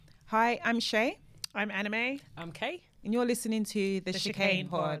Hi, I'm Shay. I'm Anime. I'm Kay. And you're listening to the Chicane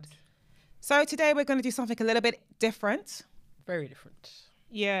Pod. Pod. So today we're going to do something a little bit different. Very different.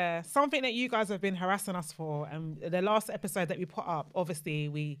 Yeah, something that you guys have been harassing us for. And the last episode that we put up, obviously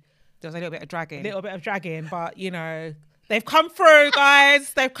There was a little bit of dragging. but you know, they've come through,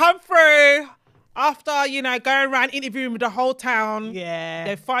 guys. They've come through. After, going around interviewing with the whole town, Yeah.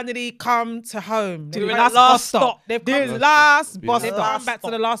 they've finally come to home. Doing They've that come- last stop. They've come to the Doing last bus They've stop. come Come back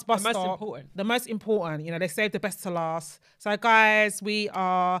to the last bus The most stop. important. The most important. They saved the best to last. So, guys, we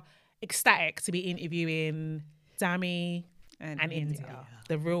are ecstatic to be interviewing Dami and Indiyah,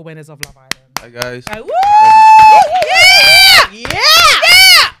 the real winners of Love Island. Hi guys. So, woo! Yeah! Yeah!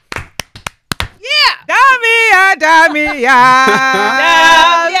 Damiyah, Damiyah.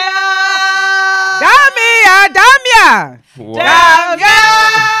 Damiyah, Damiyah. What? Damiyah.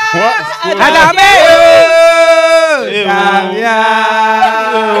 What?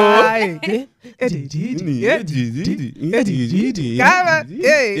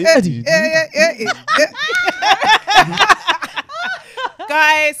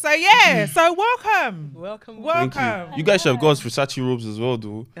 Guys, so welcome. Welcome. Thank you. You guys should have got us Versace robes as well,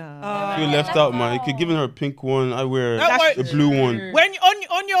 though. I feel left out, man. You could give her a pink one. I wear That's a blue one. When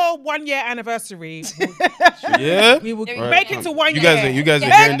on your 1 year anniversary, Yeah. we will Right. make it to 1 You year. guys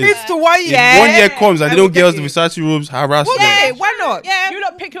are hearing This this. to 1 year. If 1 year comes and they We'll don't get us get the you. Versace robes, harass them. Yeah, why not? Yeah. You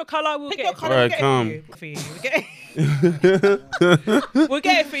lot pick your colour, we'll Pick get your it. colour, Alright, we'll come. get it for you. We'll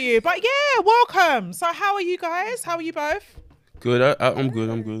get it for you. But yeah, welcome. So how are you guys? How are you both? Good. I'm good.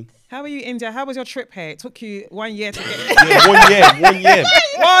 I'm good. How are you, India? How was your trip here? It took you 1 year to get Yeah, 1 year. 1 year.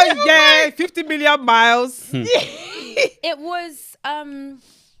 1 year, 50 million miles. It was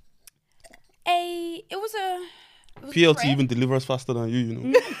PLT even delivers faster than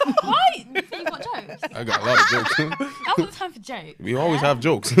you. Why? You got jokes. I got a lot of jokes. Now's not the time for jokes. We always have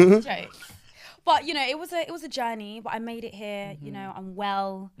jokes. Jokes. But it was a journey. But I made it here. I'm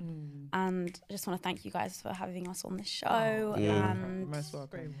well, and I just want to thank you guys for having us on this show. Yeah. And Most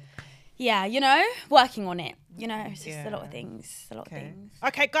welcome. yeah, working on it. It's just a lot of things. A lot of Okay. things.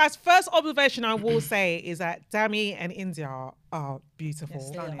 Okay, guys, first observation I will say is that Dami and Indiyah are beautiful. Yes,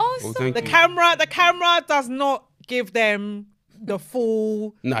 stunning. Oh, Oh, so thank The you. camera does not give them the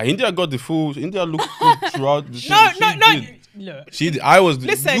full. Nah, India got the full. India looked good throughout the No, thing. no, She no. did. Look. She did. I was.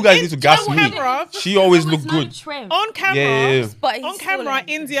 Listen, you guys need to gas on me. camera, She always there was looked no good. trim. on camera, Yeah. But he's on still camera, like-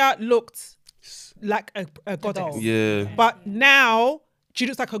 Indiyah looked like a goddess. Yeah. But now she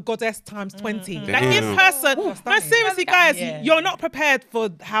looks like a goddess times 20. Like in Damn. person. No, seriously, guys, Yeah. you're not prepared for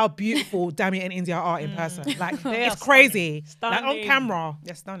how beautiful Dami and Indiyah are in person. Like They it's are crazy. Like on Stunning. camera,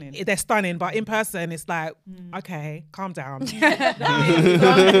 They're stunning. they're stunning, but in person, it's like, okay, calm down. You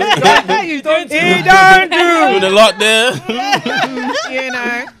don't Doing a lot there.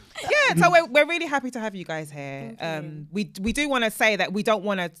 Yeah, so we're really happy to have you guys here. We do want to say that we don't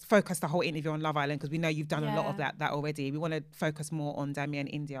want to focus the whole interview on Love Island because we know you've done a lot of that already. We want to focus more on Dami and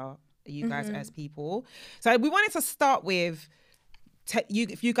Indiyah, you guys as people. So we wanted to start with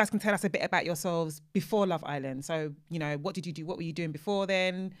if you guys can tell us a bit about yourselves before Love Island. So what did you do? What were you doing before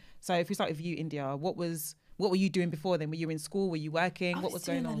then? So if we start with you, Indiyah, what were you doing before then? Were you in school? Were you working? What was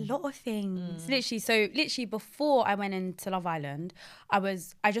going on? A lot of things. Literally before I went into Love Island,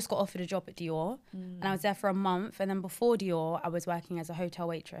 I just got offered a job at Dior, and I was there for a month. And then before Dior, I was working as a hotel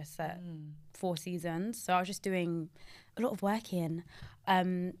waitress at Four Seasons. So I was just doing a lot of working,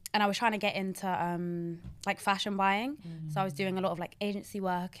 and I was trying to get into like fashion buying. So I was doing a lot of like agency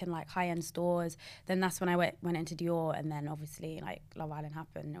work and like high end stores. Then that's when I went into Dior, and then obviously like Love Island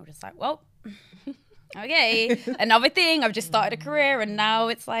happened. And I was just like, well. Okay, another thing. I've just started a career, and now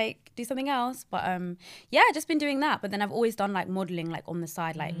it's like do something else. But yeah, just been doing that. But then I've always done like modeling, like on the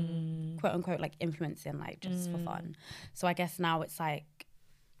side, like quote unquote, like influencing, like just for fun. So I guess now it's like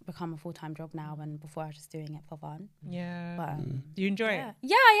become a full-time job now, and before I was just doing it for fun. Yeah. But Do you enjoy yeah. it?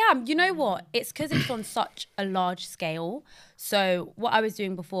 Yeah, I am. You know what? It's because it's on such a large scale. So what I was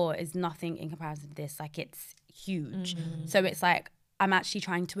doing before is nothing in comparison to this. Like it's huge. So it's like I'm actually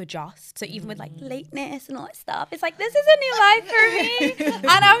trying to adjust. So even with like lateness and all that stuff, it's like, this is a new life for me.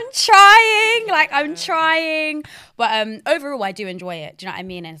 And I'm trying. But overall, I do enjoy it. Do you know what I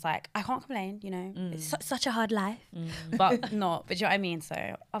mean? And it's like, I can't complain, It's such a hard life. But do you know what I mean? So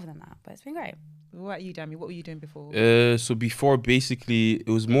other than that, but it's been great. What about you, Dami? What were you doing before? So before, basically, it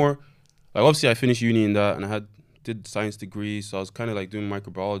was more like obviously I finished uni in that, and I did science degree, so I was kind of like doing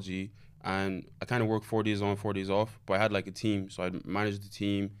microbiology, and I kind of worked 4 days on, 4 days off. But I had like a team, so I managed the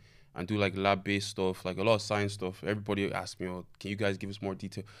team, and do like lab-based stuff, like a lot of science stuff. Everybody asks me, "Oh, can you guys give us more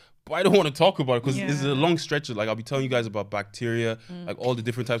detail?" But I don't want to talk about it because it's a long stretch. Like I'll be telling you guys about bacteria, like all the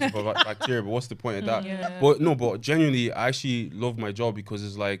different types of bacteria. But what's the point of that? But genuinely, I actually love my job because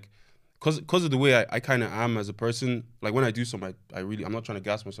it's like, because of the way I kind of am as a person. Like when I do something, I'm not trying to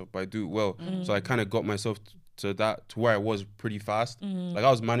gas myself, but I do it well. So I kind of got myself to where I was pretty fast. Like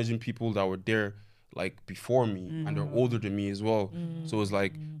I was managing people that were there like before me and they're older than me as well. So it was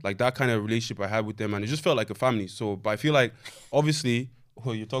like that kind of relationship I had with them, and it just felt like a family. So, but I feel like obviously,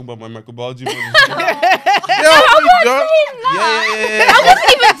 you're talking about my microbiology. I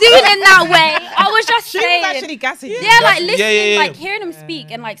wasn't even doing it that way. I was just saying. Was actually gassing. Yeah, like listening, like hearing him speak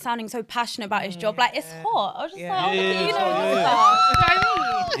and like sounding so passionate about his job. Like it's hot. I was just like, you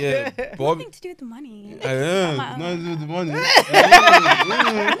know, yeah. But nothing to do with the money. Nothing to do with the money.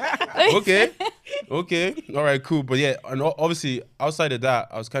 Okay. All right, cool. But yeah, and obviously outside of that,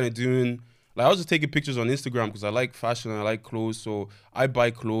 I was kind of doing. Like I was just taking pictures on Instagram because I like fashion and I like clothes. So I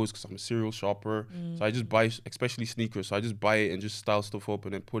buy clothes because I'm a serial shopper. So I just buy, especially sneakers. So I just buy it and just style stuff up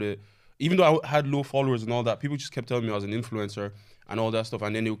and then put it. Even though I had low followers and all that, people just kept telling me I was an influencer and all that stuff.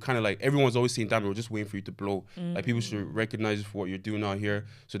 And then they were kind of like, everyone's always saying, "Damn, we're just waiting for you to blow." Like people should recognize you for what you're doing out here.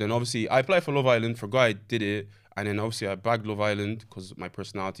 So then obviously I applied for Love Island, forgot I did it. And then obviously I bagged Love Island because my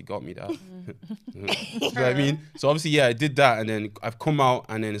personality got me that. You know what I mean? So obviously, yeah, I did that. And then I've come out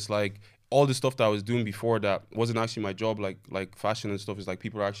and then it's like, all the stuff that I was doing before that wasn't actually my job, like fashion and stuff, is like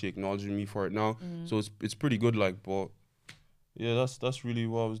people are actually acknowledging me for it now. So it's pretty good, like, but yeah, that's really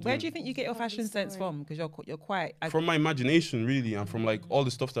what I was doing. Where do you think you get your fashion sense from? Because you're quite... From my imagination, really, and from like all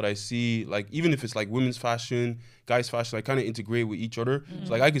the stuff that I see, like even if it's like women's fashion, guys' fashion, I kind of integrate with each other.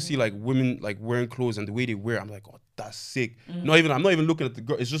 So like I could see like women like wearing clothes and the way they wear, I'm like, oh, that's sick. I'm not even looking at the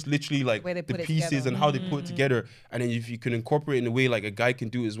girl. It's just literally like the pieces and how they put it together. And then if you can incorporate in a way like a guy can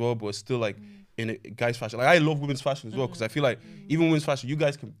do as well, but it's still like in a guy's fashion. Like I love women's fashion as well because I feel like even women's fashion, you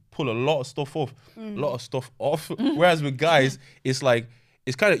guys can pull a lot of stuff off. Whereas with guys, it's like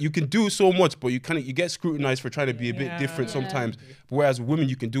it's kind of, you can do so much, but you get scrutinized for trying to be a bit different sometimes. Whereas with women,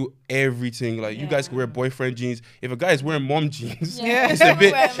 you can do everything. Like you guys can wear boyfriend jeans. If a guy is wearing mom jeans, it's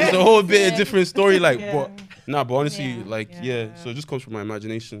a whole bit a different story. Like, but honestly, so it just comes from my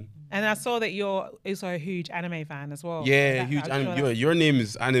imagination. And I saw that you're also a huge anime fan as well. Yeah, huge anime. Your name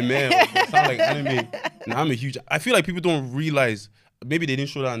is anime. It sounds like anime. No, I'm a huge. I feel like people don't realize. Maybe they didn't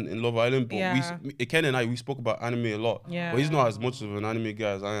show that in Love Island, but Ken and we spoke about anime a lot. Yeah. But he's not as much of an anime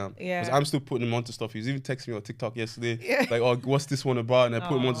guy as I am. Yeah. Because I'm still putting him onto stuff. He was even texting me on TikTok yesterday. Yeah. Like, oh, what's this one about? And I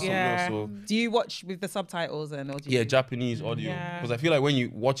put him onto something else. So. Do you watch with the subtitles and or do you? Yeah, Japanese audio. Because I feel like when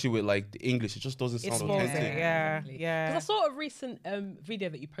you watch it with like the English, it just doesn't sound authentic. Yeah. Because I saw a recent video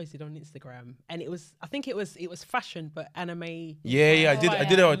that you posted on Instagram, and I think it was fashion, but anime. Yeah, I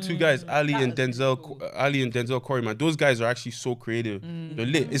did it with two guys, Ali and Denzel Corey, man. Those guys are actually so creative. They're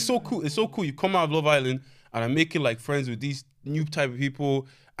lit. It's so cool. You come out of Love Island and I'm making like friends with these new type of people,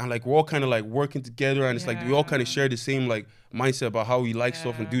 and like we're all kind of like working together, and it's like we all kind of share the same like mindset about how we like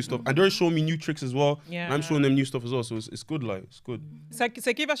stuff and do stuff, and they're showing me new tricks as well. And I'm showing them new stuff as well. So it's good. Like it's good. So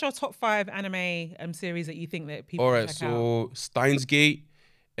give us your top 5 anime series that you think that people. All right. Check so out. Steins Gate,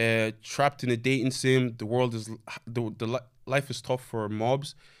 Trapped in a Dating Sim, The World is Life is Tough for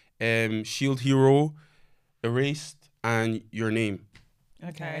Mobs, Shield Hero, Erased, and Your Name.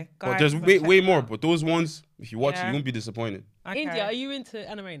 Okay. But there's way more. But those ones, if you watch it, you won't be disappointed. Okay. Indiyah, are you into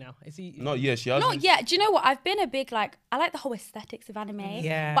anime now? Not yet. She hasn't. Not yet. Do you know what? I've been a big I like the whole aesthetics of anime.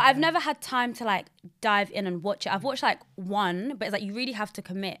 Yeah. But I've never had time to like dive in and watch it. I've watched like one, but it's like you really have to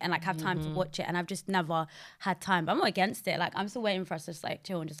commit and like have time to watch it. And I've just never had time. But I'm not against it. Like I'm still waiting for us to just like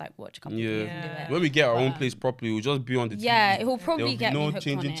chill and just like watch a couple of things and do it. When we get our own place properly, we'll just be on the TV. Yeah, it will probably get me hooked on it.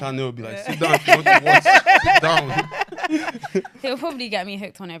 No changing channel. It'll be like, sit down if you want to watch. Sit down. It'll probably get me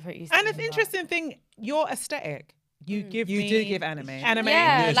hooked on it pretty soon. And the interesting thing, your aesthetic. You do give anime.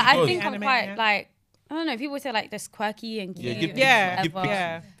 Yeah, like I think I'm anime, quite like, I don't know, people say like this quirky and cute. Yeah,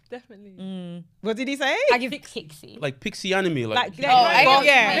 definitely. What did he say? I give pixie. Like pixie anime, like a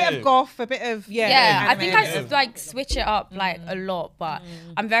bit of goth, a bit of I think I like switch it up like a lot, but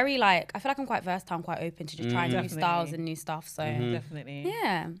I'm very like, I feel like I'm quite versatile, I'm quite open to just trying new styles and new stuff. So definitely,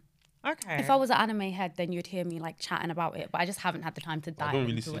 yeah. Okay. If I was an anime head, then you'd hear me like chatting about it, but I just haven't had the time to dive into it. I don't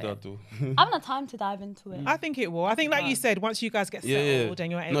really see that though. I haven't had time to dive into it. I think it will. I think like you said, once you guys get settled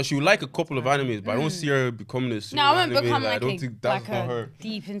and you're able. No, she would like a couple of animes, but I don't see her becoming this. No, I won't become I don't think that's for her.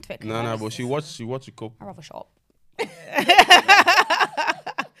 Deep into it. No, but she watch a couple. I rather shop.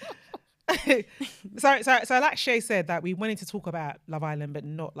 So like Shay said, that we wanted to talk about Love Island, but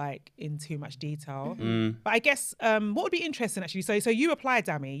not like in too much detail. But I guess what would be interesting actually. So you applied,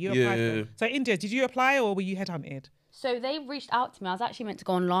 Dami. You applied. Yeah. So Indiyah, did you apply or were you headhunted? So they reached out to me. I was actually meant to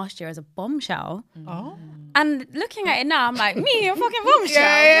go on last year as a bombshell. Oh. And looking at it now, I'm like, me, a fucking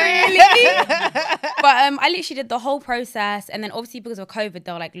bombshell. Really? But I literally did the whole process. And then obviously because of COVID,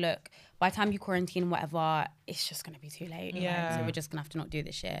 they were like, look, by the time you quarantine, whatever, it's just going to be too late. Yeah. So we're just going to have to not do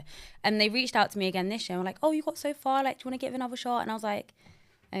this year. And they reached out to me again this year. And were like, oh, you got so far. Like, do you want to give another shot? And I was like,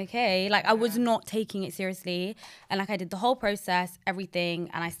 okay. Like, I was not taking it seriously. And like, I did the whole process, everything.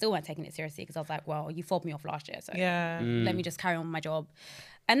 And I still weren't taking it seriously because I was like, well, you fobbed me off last year. So let me just carry on with my job.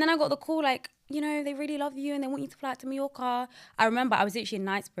 And then I got the call like, you know, they really love you and they want you to fly out to Mallorca. I remember I was literally in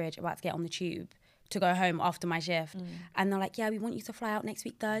Knightsbridge about to get on the tube to go home after my shift. And they're like, yeah, we want you to fly out next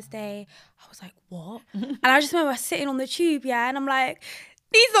week, Thursday. I was like, what? And I just remember sitting on the tube, and I'm like,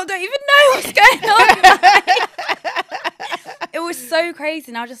 these lot don't even know what's going on. It was so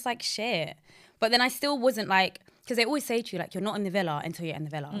crazy. And I was just like, shit. But then I still wasn't like, because they always say to you, like, you're not in the villa until you're in the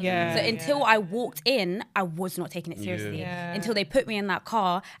villa. Yeah. So until I walked in, I was not taking it seriously. Yeah. Until they put me in that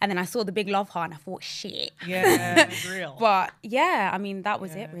car, and then I saw the big love heart, and I thought, shit. Yeah. Real. But yeah, I mean, that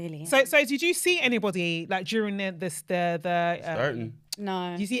was it really. So did you see anybody like during the Starting.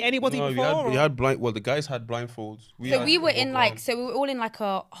 No. did you see anybody No, before? we had blind. Well, the guys had blindfolds. So we were had in walk like, around. so we were all in like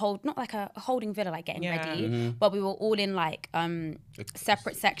a not like a holding villa, like getting ready, but we were all in like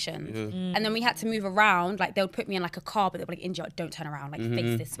separate sections. And then we had to move around. Like they would put me in like a car, but they were like, Indiyah, don't turn around, like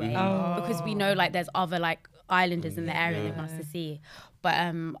face this way. Because we know like there's other like islanders in the area they want us to see. But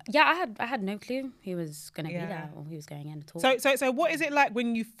yeah, I had no clue who was gonna be there or who was going in at all. So what is it like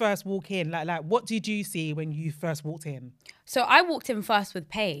when you first walk in? Like what did you see when you first walked in? So I walked in first with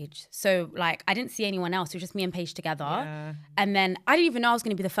Paige. So like I didn't see anyone else. It was just me and Paige together. Yeah. And then I didn't even know I was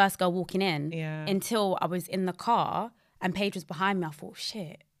going to be the first girl walking in until I was in the car and Paige was behind me. I thought,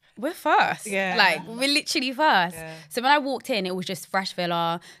 shit, we're first. Yeah. Like we're literally first. Yeah. So when I walked in, it was just fresh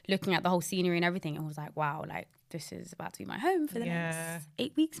villa, looking at the whole scenery and everything. I was like, wow, like this is about to be my home for the next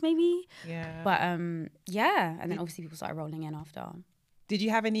 8 weeks maybe. Yeah. But yeah. And then obviously people started rolling in after. Did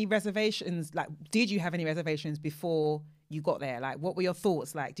you have any reservations? Like, did you have any reservations before you got there? Like, what were your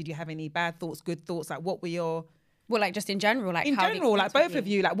thoughts? Like, did you have any bad thoughts, good thoughts? Like, what were your... Well, like, just in general, like, in how general, like, both of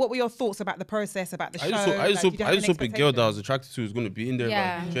you, like, what were your thoughts about the process, about the show? I just hope a girl that I was expectation? attracted to is going to be in there,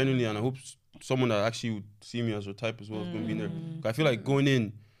 like, genuinely, and I hope someone that actually would see me as her type as well is going to be in there. I feel like going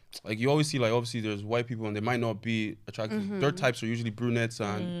in, like, you always see, like, obviously there's white people and they might not be attracted. Their types are usually brunettes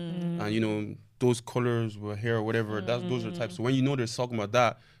and you know, those colors with hair or whatever, those are types. So when you know they're talking about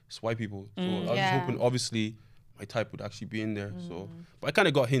that, it's white people. So I was just hoping, obviously, my type would actually be in there. So, but I kind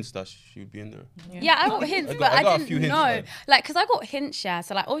of got hints that she would be in there. Yeah, I got hints, but I didn't know. Like, because I got hints, yeah.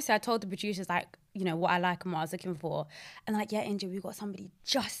 So, like, obviously, I told the producers, like, you know, what I like and what I was looking for. And like, yeah, Indiyah, we got somebody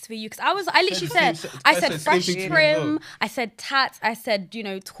just for you. Because I literally said fresh trim, I said tats, I said, you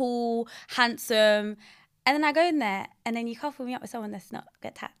know, tall, handsome. And then I go in there and then you couple me up with someone that's not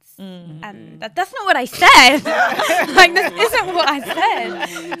got tats. And that's not what I said. Like, this isn't what I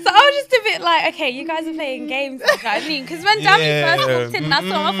said. So I was just a bit like, okay, you guys are playing games. You know what I mean? Because when Dami first walked in and I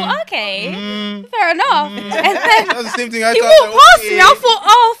saw him, I thought, okay, fair enough. And then That's the same thing I he thought. walked past me. I thought,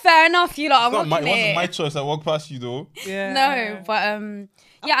 oh, fair enough. You lot, It wasn't my choice. I walked past you though. No, but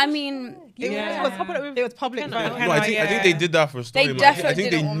yeah, I mean, It was public. No, I think they did that for story. they man. definitely I think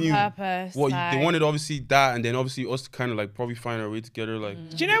did they it on knew. purpose. Well, like, they wanted obviously that, and then obviously us to kind of like probably find our way together. Like,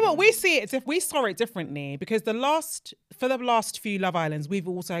 Do you know what we see it? It's if we saw it differently, because for the last few Love Islands, we've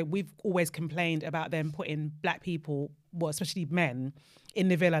always complained about them putting black people, well, especially men, in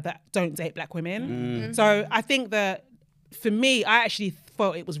the villa that don't date black women. So I think that for me, I actually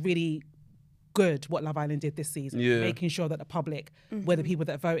thought it was really good what Love Island did this season, making sure that the public were the people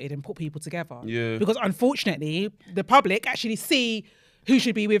that voted and put people together. Because unfortunately, the public actually see who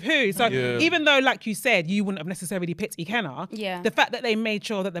should be with who. So even though, like you said, you wouldn't have necessarily picked Ikenna, the fact that they made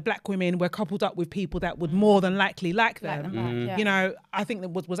sure that the black women were coupled up with people that would more than likely like them, you know, I think that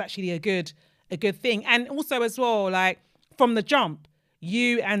was actually a good thing. And also as well, like from the jump,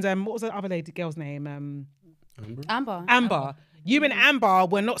 you and what was the other girl's name? Amber. You and Amber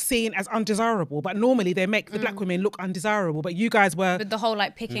were not seen as undesirable, but normally they make the black women look undesirable. But you guys were with the whole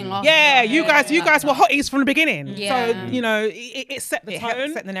like picking off. Yeah, you guys were hotties from the beginning. Yeah. So you know it set the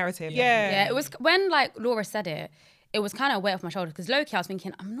tone, set the narrative. Yeah, it was when like Laura said it. it was kind of a weight off my shoulders because low-key I was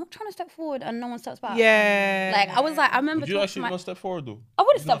thinking, I'm not trying to step forward and no one steps back. Yeah. Like, I was like, I remember Would you actually not step forward though? I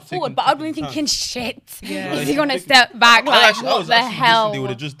would have stepped forward, but I'd been thinking, shit, is he gonna step back? Like, what the hell? They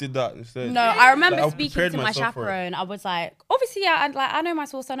would have just did that instead. No, I remember Like, speaking to my chaperone. I was like, obviously, yeah, I know my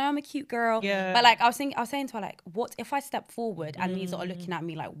source. I know I'm a cute girl. Yeah. But like, I was saying to her, like, what if I step forward and these are looking at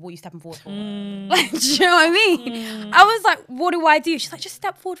me like, what are you stepping forward for? Like, do you know what I mean? I was like, what do I do? She's like, just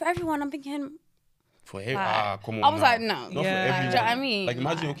step forward for everyone. I'm thinking. For him, come on. I was like, no. Not for everyone. Do you know what I mean? Like,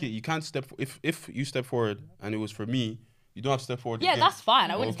 imagine, okay, you can't step. If you step forward and it was for me, you don't have to step forward. Yeah, again. that's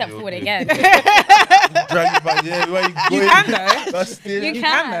fine. I wouldn't step forward again. Drag it back. Yeah, where you going? You can though. That's still. You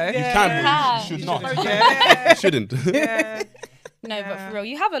can though. You can, but you should not. You shouldn't. No, but for real,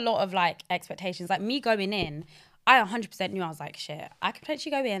 you have a lot of like expectations. Like me going in, I 100% knew I was like, shit, I could potentially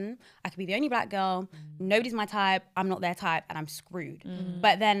go in. I could be the only black girl. Nobody's my type. I'm not their type, and I'm screwed.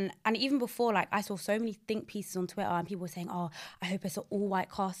 But then, and even before, like I saw so many think pieces on Twitter, and people were saying, oh, I hope it's an all-white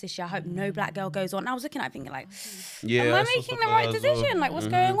cast this year. I hope no black girl goes on. And I was looking at it thinking like, am I making the right decision? Like, what's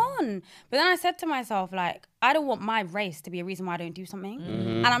going on? But then I said to myself, like, I don't want my race to be a reason why I don't do something.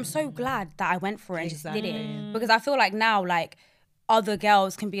 And I'm so glad that I went for it and just did it. Because I feel like now, like, other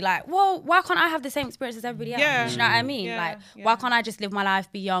girls can be like, well, why can't I have the same experience as everybody else? Yeah. Do you know what I mean? Yeah. Like, why can't I just live my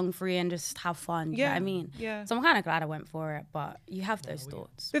life, be young, free, and just have fun? Do you know what I mean? Yeah. So I'm kind of glad I went for it, but you have those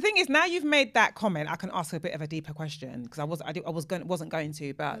thoughts. The thing is, now you've made that comment, I can ask a bit of a deeper question because wasn't going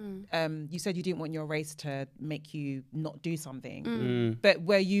to, but you said you didn't want your race to make you not do something. But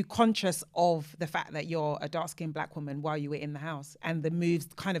were you conscious of the fact that you're a dark-skinned black woman while you were in the house and the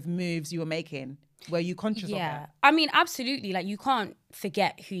moves you were making? Were you conscious of that? I mean, absolutely. Like, you can't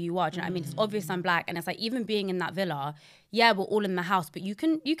forget who you are. Do you know what I mean? It's obvious I'm black, and it's like, even being in that villa, yeah, we're all in the house, but you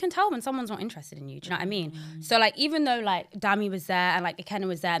can tell when someone's not interested in you. Do you know what I mean? So like, even though like Dami was there and like Ikenna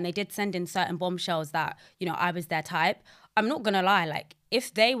was there, and they did send in certain bombshells that, you know, I was their type, I'm not gonna lie, like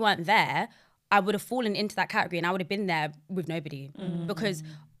if they weren't there, I would have fallen into that category and I would have been there with nobody. Because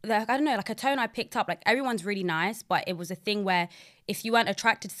like, I don't know, like a tone I picked up, like everyone's really nice, but it was a thing where if you weren't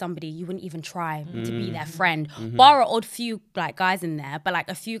attracted to somebody, you wouldn't even try to be their friend. Bar an odd few like guys in there, but like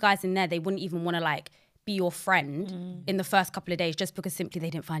a few guys in there, they wouldn't even want to like be your friend in the first couple of days just because simply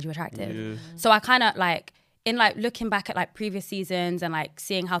they didn't find you attractive. So I kind of like, in like looking back at like previous seasons and like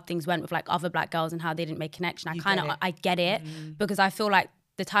seeing how things went with like other black girls and how they didn't make connection, I get it because I feel like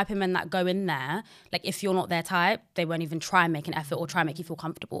the type of men that go in there, like if you're not their type, they won't even try and make an effort or try and make you feel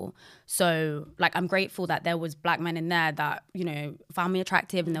comfortable. So like, I'm grateful that there was black men in there that, you know, found me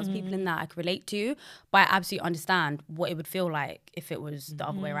attractive and there was people in there I could relate to, but I absolutely understand what it would feel like if it was the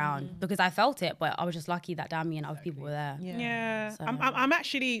other way around because I felt it, but I was just lucky that Dami and other people were there. Yeah. So. I'm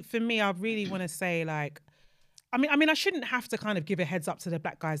actually, for me, I really want to say like, I mean, I shouldn't have to kind of give a heads up to the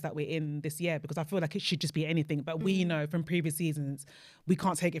black guys that we're in this year because I feel like it should just be anything. But we know from previous seasons, we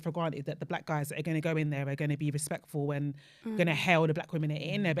can't take it for granted that the black guys that are going to go in there are going to be respectful and going to hail the black women that are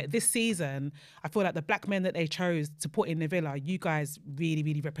in there. But this season, I feel like the black men that they chose to put in the villa, you guys really,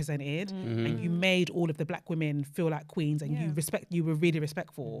 really represented, and you made all of the black women feel like queens, and you were really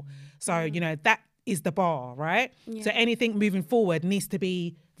respectful. So you know that is the bar, right? So anything moving forward needs to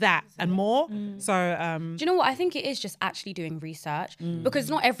be that and more. So do you know what I think it is? Just actually doing research because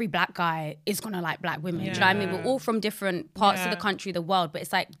not every black guy is gonna like black women. Do you know what I mean? We're all from different parts of the country, the world, but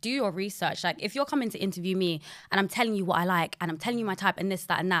it's like, do your research. Like if you're coming to interview me and I'm telling you what I like and I'm telling you my type and this,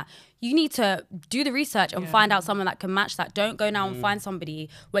 that and that, you need to do the research and find out someone that can match that. Don't go now and find somebody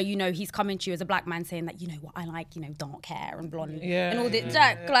where you know he's coming to you as a black man saying that, you know what I like, you know, dark hair and blonde and all this.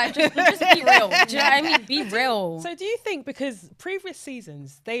 Like just be real. Do you know what I mean? Be real. So do you think, because previous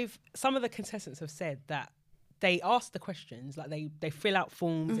seasons, some of the contestants have said that they ask the questions, like they fill out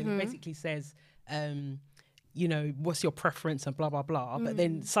forms and it basically says, you know, what's your preference and blah, blah, blah. But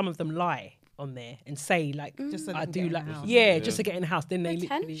then some of them lie on there and say like, Just so I they do can like, get in the house. just to get in the house. Then they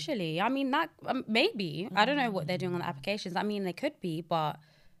literally... Potentially. I mean, that maybe. I don't know what they're doing on the applications. I mean, they could be, but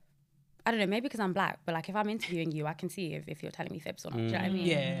I don't know, maybe because I'm black, but like if I'm interviewing you, I can see if you're telling me fibs or not. Do you know what I mean?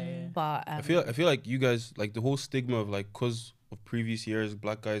 Yeah. But I feel like you guys, like the whole stigma of like, cause of previous years,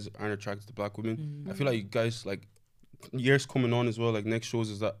 black guys aren't attracted to black women. I feel like you guys, like years coming on as well, like next shows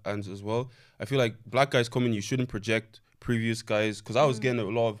as well. I feel like black guys coming, you shouldn't project previous guys, because I was getting a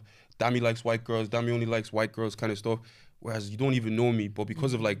lot of Dami likes white girls, Dami only likes white girls kind of stuff. Whereas you don't even know me, but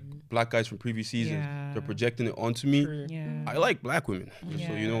because of like black guys from previous seasons, they're projecting it onto me. I like black women,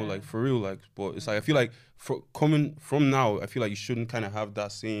 so you know, like for real, like. But it's like I feel like coming from now, I feel like you shouldn't kind of have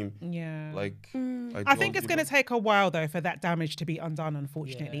that same like I think it's going to take a while though for that damage to be undone,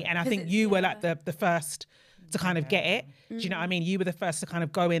 unfortunately. And I think you were like the first to kind of get it. Do you know what I mean? You were the first to kind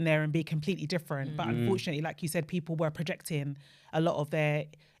of go in there and be completely different. But unfortunately, like you said, people were projecting a lot of their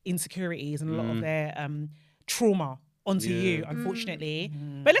insecurities and a lot of their trauma onto you, unfortunately.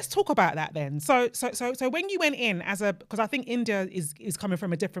 But let's talk about that then. So when you went in because I think Indiyah is coming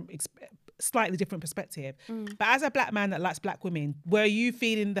from a slightly different perspective. But as a black man that likes black women, were you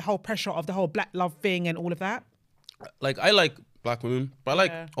feeling the whole pressure of the whole black love thing and all of that? Like, I like black women, but I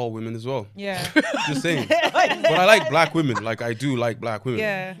like all women as well. Yeah. Just saying. But I like black women. Like, I do like black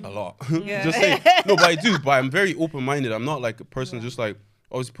women a lot. Just saying. No, but I do. But I'm very open-minded. I'm not like a person just like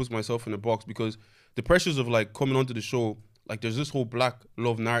always puts myself in a box, because the pressures of like coming onto the show, like there's this whole black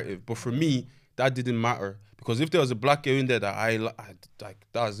love narrative. But for me, that didn't matter. Because if there was a black girl in there that I like,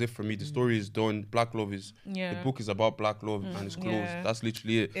 that's it for me. The story is done. Black love is, the book is about black love and it's closed. That's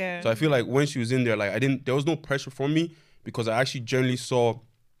literally it. So I feel like when she was in there, like there was no pressure for me, because I actually generally saw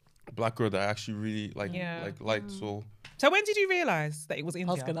a black girl that I actually really liked. So when did you realise that it was Indiyah?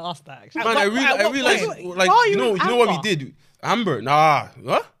 I was going to ask that actually. man, I realized, like, you know what we did? Amber,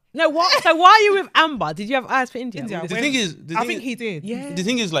 what? No, what? So why are you with Amber? Did you have eyes for Indiyah? Indiyah, The thing is, I think he did. Yeah. the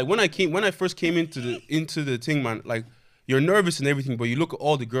thing is, like, when I first came into the thing, man, like, you're nervous and everything, but you look at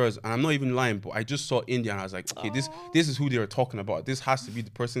all the girls, and I'm not even lying, but I just saw Indiyah and I was like, okay, this is who they were talking about. This has to be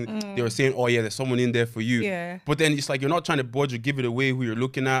the person they were saying, oh yeah, there's someone in there for you. Yeah. But then it's like, you're not trying to budge or give it away who you're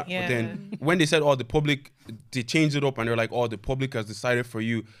looking at. But then when they said, oh, the public, they changed it up and they're like, oh, the public has decided for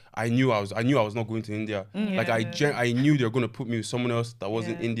you. I knew I was not going to Indiyah. Like, I knew they were going to put me with someone else that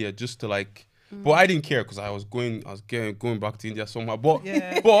wasn't Indiyah, just to like. But I didn't care, because I was going back to Indiyah somehow.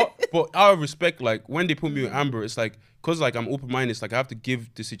 But out of respect, like, when they put me with Amber, it's like, because like I'm open-minded, it's like I have to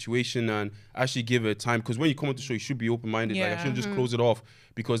give the situation and actually give it time. Because when you come on the show, you should be open-minded. Like, I shouldn't just close it off,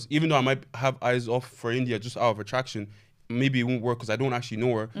 because even though I might have eyes off for Indiyah just out of attraction, maybe it won't work because I don't actually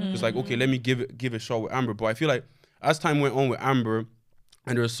know her. It's like, okay, let me give it a shot with Amber. But I feel like as time went on with Amber,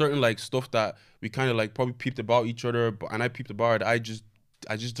 and there was certain like stuff that we kind of like probably peeped about each other, and I peeped about her, I just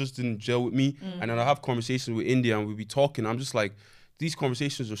didn't gel with me. And then I have conversations with Indiyah and we'll be talking. I'm just like, these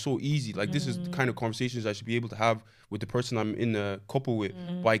conversations are so easy. Like, this is the kind of conversations I should be able to have with the person I'm in a couple with,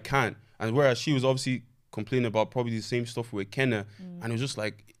 but I can't. And whereas she was obviously complaining about probably the same stuff with Kenna, and it was just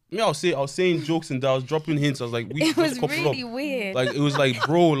like, I was saying jokes and I was dropping hints. I was like, it was really weird. Like, it was like,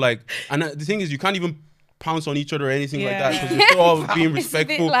 bro, like, and the thing is, you can't even pounce on each other or anything like that, because we're still all being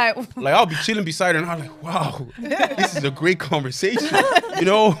respectful. Like, I'll be chilling beside her and I'm like, wow, this is a great conversation. You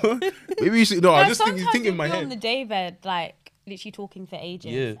know, maybe you should. No, I just think in my head. On the daybed, like, literally talking for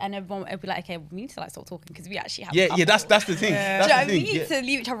ages, and everyone would be like, okay, we need to like stop talking because we actually have that's the thing. That's the thing. We need to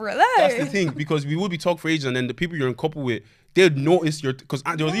leave each other alone. That's the thing, because we would be talking for ages, and then the people you're in couple with, they'd notice because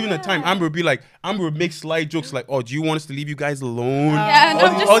there was even a time Amber would make sly jokes like, oh, do you want us to leave you guys alone?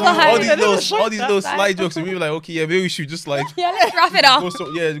 All these little sly jokes, and we were like, okay, yeah, maybe we should just like let's wrap it up.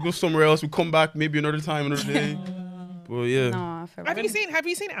 Go somewhere else. We'll come back maybe another time, another day. But yeah. No, have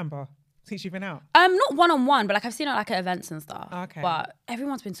you seen Amber since you've been out? Not one-on-one, but like I've seen her like at events and stuff. Okay. But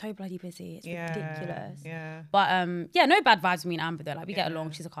everyone's been so bloody busy. It's ridiculous. Yeah. But no bad vibes with me and Amber though. Like we get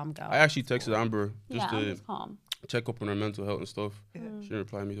along. She's a calm girl. I actually texted Amber just Amber's calm. check up on her mental health and stuff. She didn't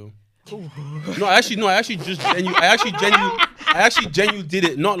reply me though. I actually genuinely did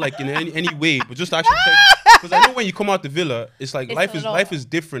it, not like in any way, but just to actually check. Because I know when you come out the villa, it's like life is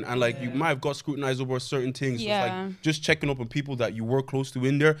different, and like you might have got scrutinized over certain things. So it's like just checking up on people that you were close to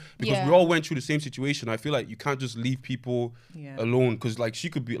in there, because we all went through the same situation. I feel like you can't just leave people alone, because like she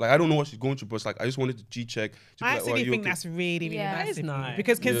could be like, I don't know what she's going through, but it's like I just wanted to G-check. I actually think that's really nice of you,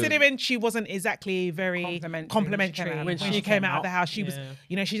 because considering she wasn't exactly very complimentary when she came out of the house, she was,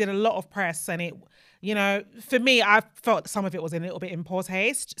 she did a lot of press, and it, for me, I felt some of it was a little bit in poor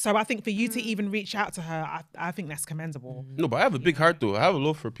taste. So I think for you to even reach out to her, I think that's commendable. No, but I have a big heart though. I have a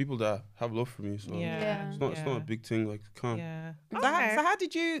love for people that have love for me. So it's not a big thing. Like, can't. Yeah. So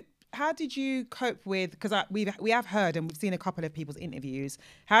how did you cope with? Because we have heard and we've seen a couple of people's interviews.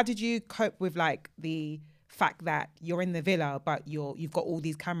 How did you cope with like the fact that you're in the villa, but you've got all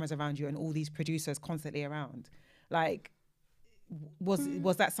these cameras around you and all these producers constantly around? Like,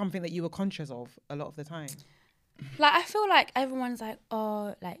 was that something that you were conscious of a lot of the time? Like, I feel like everyone's like,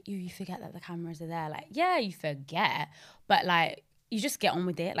 oh, like you forget that the cameras are there. Like, yeah, you forget, but like you just get on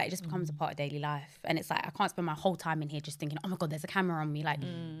with it. Like, it just becomes a part of daily life. And it's like, I can't spend my whole time in here just thinking, oh my God, there's a camera on me. Like,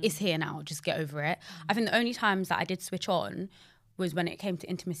 it's here now, just get over it. I think the only times that I did switch on was when it came to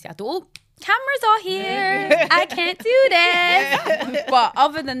intimacy. I thought, oh, cameras are here. I can't do this. But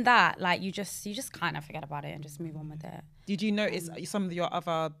other than that, like you just kind of forget about it and just move on with it. Did you notice some of your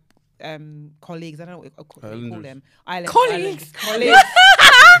other colleagues. I don't know what you call Islanders. them. Colleagues. Colleagues.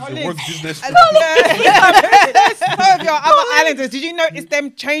 The work business. Some of your other islanders, did you notice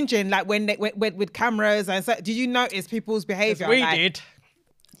them changing, like when they with cameras and so? Did you notice people's behaviour? We did.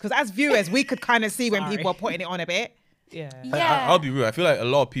 Because as viewers, we could kind of see when people are putting it on a bit. Yeah. I'll be real. I feel like a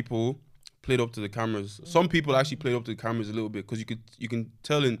lot of people played up to the cameras. Some people actually played up to the cameras a little bit because you can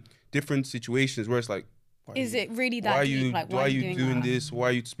tell in different situations where it's like, is it really that deep? Like, why are you doing this? Why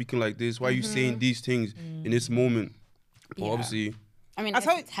are you speaking like this? Why are you saying these things in this moment? But obviously, I mean, it's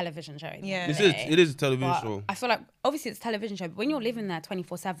a television show. Yeah, it is a television show. I feel like obviously it's a television show, but when you're living there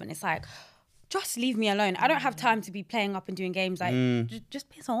 24/7, it's like, just leave me alone. I don't have time to be playing up and doing games. Like, just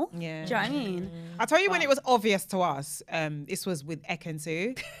piss off. Yeah. Do you know what I mean? I'll tell you when it was obvious to us. This was with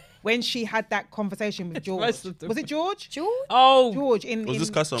Ekensu. When she had that conversation with George. Was it George? George in was this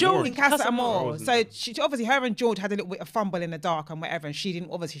Casa Amor? In Casa Amor. So she obviously, her and George had a little bit of fumble in the dark and whatever, and she didn't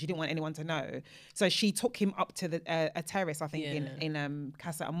want anyone to know. So she took him up to the a terrace, I think, in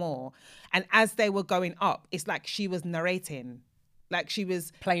Casa Amor. And as they were going up, it's like she was narrating, like she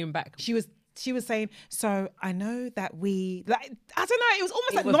was playing back. She was saying, so I know that we, like, I don't know, it was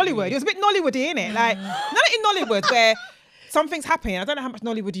almost like Nollywood. Weird. It was a bit Nollywoody, innit? Like, not in Nollywood where something's happening. I don't know how much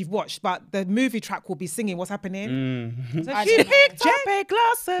Nollywood you've watched, but the movie track will be singing what's happening. So she picked up a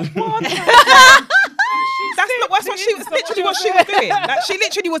glass of water. That's what she was literally what she was doing. Like, she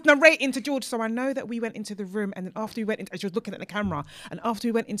literally was narrating to George. So I know that we went into the room, and then after we went into, she was looking at the camera, and after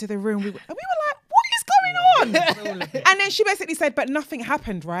we went into the room, we were like, what is going on? And then she basically said, but nothing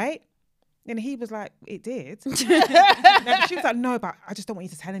happened, right? And he was like, it did. No, but she was like, no, but I just don't want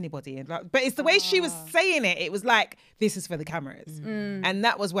you to tell anybody. And like, but it's the way she was saying it. It was like, this is for the cameras. And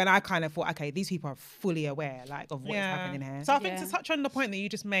that was when I kind of thought, okay, these people are fully aware, like, of what is happening here. So I think to touch on the point that you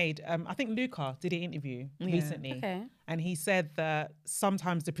just made, I think Luca did an interview recently. Okay. And he said that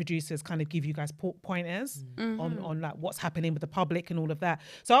sometimes the producers kind of give you guys pointers on like what's happening with the public and all of that.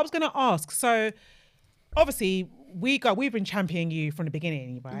 So I was going to ask, so obviously we've been championing you from the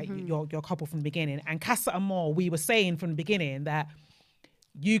beginning, right? Your couple from the beginning. And Casa Amor, we were saying from the beginning that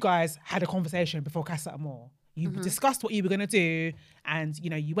you guys had a conversation before Casa Amor. You discussed what you were going to do, and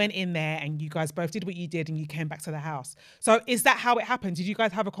you went in there and you guys both did what you did and you came back to the house. So is that how it happened? Did you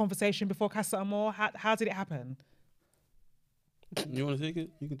guys have a conversation before Casa Amor? How did it happen? You want to take it?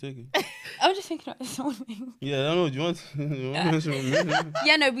 You can take it. I was just thinking about this morning. Yeah, I don't know. Do you want to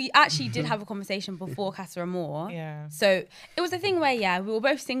Yeah, no, we actually did have a conversation before Casa Amor. Yeah. So it was a thing where, we were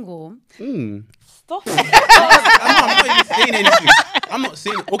both single. Stop it. I'm not even saying anything. I'm not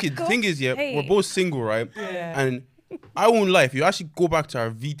saying. Okay, the thing is, we're both single, right? Yeah. And I won't lie. If you actually go back to our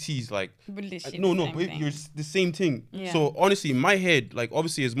VTs, like, but you're the same thing. Yeah. So honestly, in my head, like,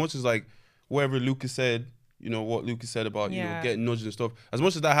 obviously, as much as like whatever Lucas said, what Lucas said about getting nudged and stuff. As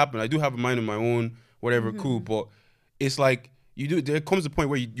much as that happened, I do have a mind of my own, whatever, cool. But it's like there comes a point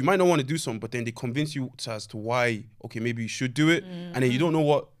where you might not want to do something, but then they convince you as to why. Okay, maybe you should do it, and then you don't know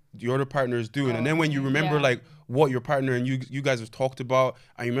what your other partner is doing, and then when you remember like what your partner and you guys have talked about,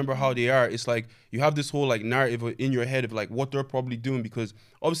 and you remember how they are, it's like you have this whole like narrative in your head of like what they're probably doing, because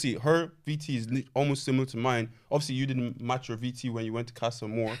obviously her VT is almost similar to mine. Obviously you didn't match your VT when you went to Casa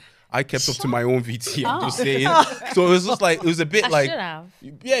Amor. I kept up to my own VT. I'm just saying. So it was just like, it was a bit I should have.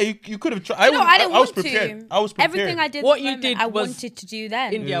 Yeah, you could have tried. I was prepared. I was prepared. Everything I did, I wanted to do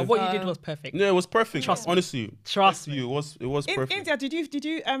then. India, what you did was perfect. Yeah, it was perfect. Honestly, trust me. It was perfect. India, did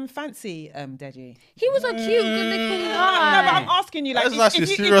you fancy Deji? He was a cute, good-looking No, guy. but I'm asking you, like, That's actually a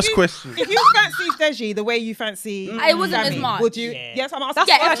serious question. If you fancy Deji the way you fancy, It wasn't Dami, as much. Would you? Yeah. Yes, I'm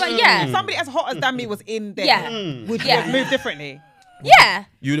asking. Yeah. Somebody as hot as Dami was in there. Yeah. Would you have moved differently? Yeah.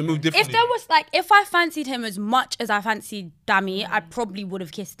 You would have moved differently. If there was if I fancied him as much as I fancied Dami, I probably would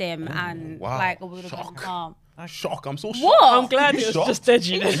have kissed him and wow. I would have been calm. Shock. I'm so shocked. What? I'm glad it was just dead,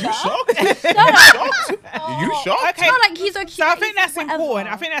 You shocked? You shocked? Okay. It's not like he's okay. So I think that's whatever.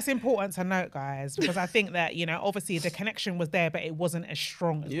 important. I think that's important to note, guys, because I think that obviously the connection was there, but it wasn't as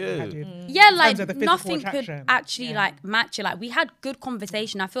strong as we had with. Yeah, in like terms of the physical nothing attraction. could actually match it. Like we had good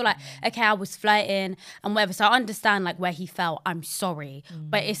conversation. I feel like I was flirting and whatever. So I understand like where he felt. I'm sorry,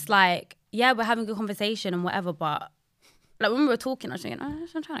 but it's like we're having a good conversation and whatever. But like when we were talking, I was thinking, I'm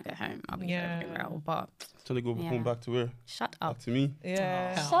trying to go home. I'll be real, but Trying to go home back to where? shut up. Back to me.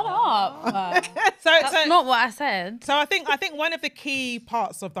 Yeah. Shut up. So That's not what I said. So I think one of the key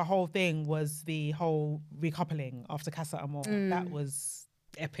parts of the whole thing was the whole recoupling after Casa Amor. That was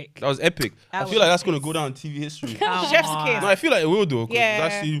epic. That was epic. I feel like that's gonna go down in TV history. Chef's kiss. No, I feel like it will though. 'Cause Yeah.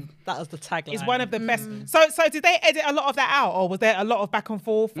 it's actually, That was the tagline. It's one of the best. So did they edit a lot of that out, or was there a lot of back and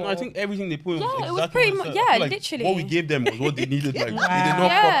forth? no, or- I think everything they put in Yeah, was it exactly was pretty what it mu- said. I yeah, feel like literally. what we gave them was what they needed. Like, they did not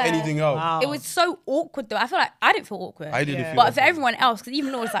Yeah. crop anything out. Wow. It was so awkward though. I feel like I didn't feel awkward. I didn't feel But awkward. for everyone else, because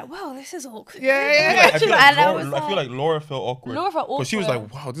even Laura was like, "Wow, this is awkward." Yeah. I feel And I like, was I feel like Laura felt awkward. Laura felt Because she was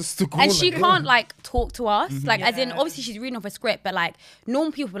awkward. like, wow, this is the cool. And she like, can't like talk to us, Mm-hmm. like as in obviously she's reading off a script, but like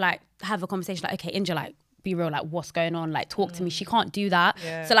normal people like have a conversation like, okay, Indiyah, like be real, like what's going on, like talk to me. She can't do that.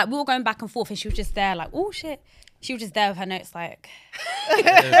 Yeah. So like we were going back and forth, and she was just there like, oh shit. She was just there with her notes like.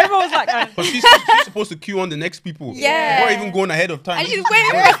 Everyone was like, Because she's supposed to queue on the next people. Yeah. Or even going ahead of time. And she's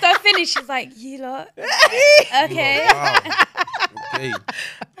waiting for us to finish. She's like, you lot. Okay. Wow.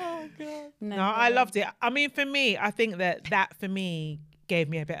 Okay. No, I loved it. I mean, for me, I think that for me gave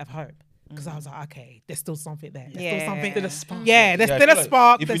me a bit of hope. Because I was like, okay, there's still something there. There's still something. Still a spark. Yeah, there's Yeah, I still feel a like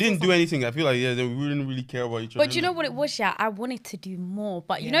spark. If we there's didn't still do anything, I feel like, then we wouldn't really care about each other. But you know what it was, yeah? I wanted to do more.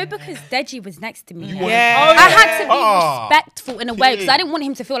 But you know, because Deji was next to me, wanted- Yeah. I had to be Ah. respectful in a way because Okay. I didn't want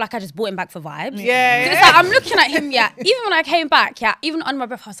him to feel like I just brought him back for vibes. Yeah, So it's like I'm looking at him, yeah. Even when I came back, yeah, even under my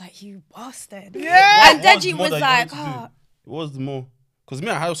breath, I was like, "You bastard." Yeah. And What Deji more was that you like, wanted to do? "Oh." What was the more? Because me,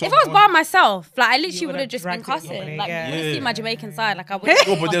 I had If I was by myself, like I literally would would've have just been dragged it cussing. properly, Like yeah. you would Yeah. see my Jamaican side. Like I would.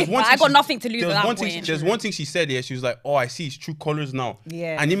 No, but there's one I thing got she- nothing to lose at There's that one thing. point. There's one thing she said. Yeah, she was like, "Oh, I see it's true colors now."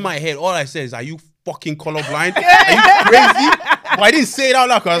 Yeah. And in my head, all I said is, "Are you fucking colorblind? Are you crazy?" But I didn't say it out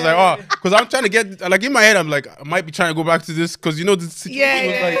loud because I was like, "Oh," because I'm trying to get like in my head. I'm like, I might be trying to go back to this because you know the situation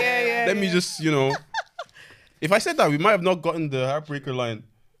was like, let me just If I said that, we might have not gotten the heartbreaker line.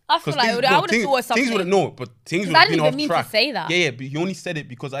 I feel like I would have thought something. Things would have things would I have didn't been even off mean to track. say that. Yeah, but you only said it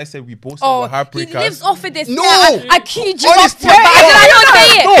because I said we both said Oh, we're heartbreakers. he lives off of this. No! Yeah, I keyed you Honest- up. But did I not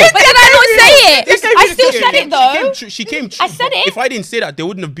say it? No. But did I not say it? This I time still said it though. She came true. I said it. If I didn't say that, there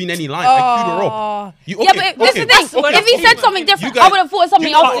wouldn't have been any line. I queued her up. Oh. You, Yeah, but that's the thing. If he said something different, I would have thought of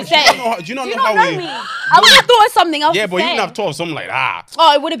something else to say. Do you not know how we? me? I would have thought of something else Yeah, to but you say. didn't have told something like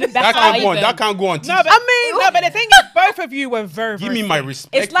Oh, it would have been better. That can't go on. even. That can't go on. No, but the thing is, both of you were very, Give very me my slick.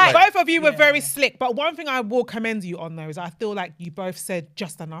 respect. It's like both of you were very slick, but one thing I will commend you on though is I feel like you both said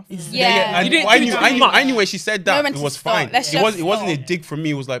just enough. Yeah. And You didn't I do knew, too I knew, much. I knew when she said that Moment it to was stop. fine. Let's It just wasn't a stop. dig for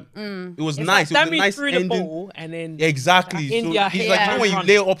me. It was like it was It's nice. Like It was a Dami nice threw the ending. ball and then Exactly. So Indiyah he's hit like, it. you know when you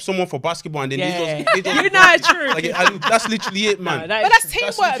lay up someone for basketball and then Yeah. they just You know it's true. like that's literally it, man. No, that But is that's true.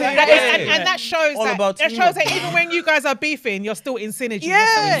 teamwork, That's though. teamwork. And that shows All about that teamwork. shows that even when you guys are beefing, you're still in synergy.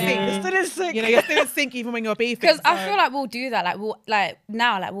 Yeah, you're it's still in sync. You know, you're still in sync even when you're beefing. Because I so- feel like we'll do that. Like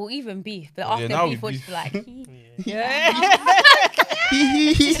we'll even beef, but after now we beef, we'll just beef. be like.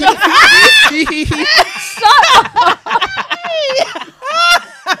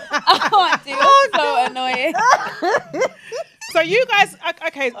 Oh, dude, it's so annoying. So you guys,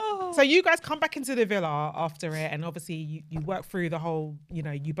 okay. So you guys come back into the villa after it, and obviously you work through the whole. You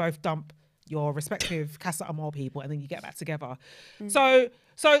know, you both dump your respective Casa Amor people, and then you get back together. So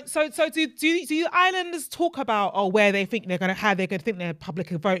do you islanders talk about where they think how they're gonna think their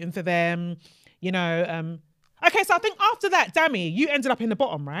public are voting for them? You know. Okay, so I think after that, Dami, you ended up in the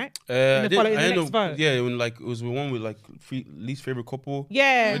bottom, right? In the next vote. Yeah, when like it was the one with like least favorite couple.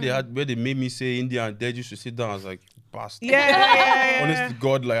 Yeah. Where they made me say Indiyah and Deji should sit down. I was like, bastard. Yeah. Honest to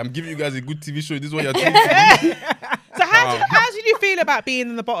God, like I'm giving you guys a good TV show. This is what you're doing. To me. So how did you feel about being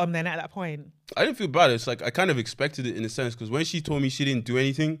in the bottom then at that point? I didn't feel bad. It's like I kind of expected it in a sense because when she told me she didn't do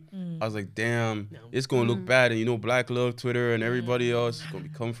anything, I was like, damn, it's gonna look bad. And you know, Black Love, Twitter, and everybody else is gonna be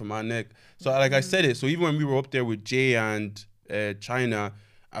coming from my neck. So like I said it. So even when we were up there with Jay and China,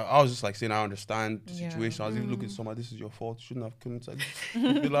 I was just like saying I understand the situation. I was even looking at someone, this is your fault. You shouldn't have come inside.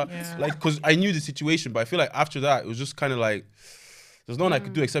 Like because I knew the situation, but I feel like after that it was just kind of like there's nothing I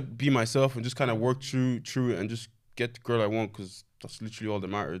could do except be myself and just kind of work through it and just get the girl I want because that's literally all that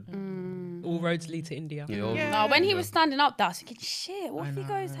mattered. All roads lead to India. No, when he was standing up there, I was thinking, shit, what if he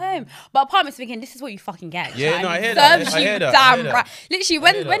goes home? But apart from thinking, this is what you fucking get. Yeah, Like, no, I he hear that. serves I you hear that. damn I hear that. right. Literally,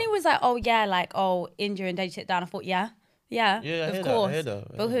 I hear when that. he was like, India and Deji sit down, I thought, yeah, I of hear that, course. I hear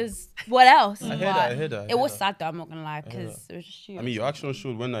that. Because what else? I hear that. It was sad though, I'm not gonna lie, because it was just you. I mean, your action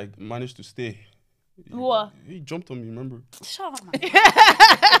showed when I managed to stay. What? He jumped on me, remember? Shut up, man.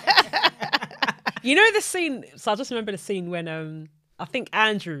 You know the scene? So I just remember the scene when I think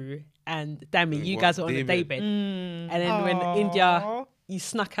Andrew and Dami, you What, guys were on the David? daybed, and then when Indiyah, you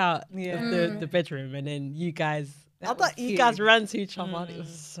snuck out of the bedroom, and then you guys. I thought you guys ran to each other. It was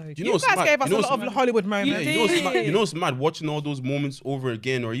so cute. You guys gave us a lot of Hollywood Yeah, moments. you know what's mad watching all those moments over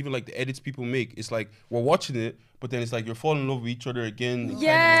again, or even like the edits people make. It's like we're watching it, but then it's like you're falling in love with each other again.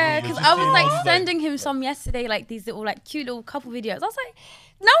 Yeah, because I was like sending him some yesterday, like these little like cute little couple videos. I was like,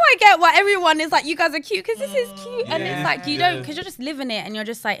 now I get why everyone is like, you guys are cute because this is cute, and it's like you don't, because you're just living it and you're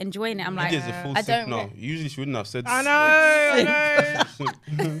just like enjoying it. I'm like, I don't know. Usually she wouldn't have said. I know.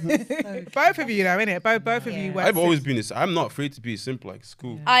 Both of you, though, innit? Both of you. I've always been this. I'm not afraid to be a simp. Like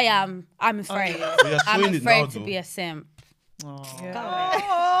school. I am. I'm afraid. I'm afraid to be a simp.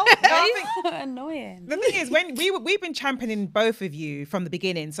 Oh, so annoying. The thing is, when we've been championing both of you from the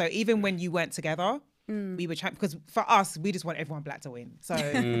beginning. So even when you weren't together, we were because for us, we just want everyone black to win. So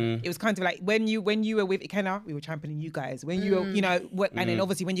it was kind of like when you were with Ikenna, we were championing you guys. When you were, and then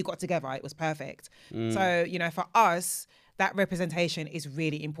obviously when you got together, it was perfect. So for us, that representation is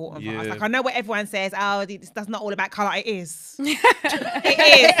really important for us. Like I know what everyone says, that's not all about colour. It is. It is.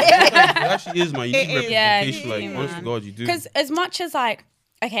 It actually is, man. You need representation. Like, honest to God, you do. Because as much as like,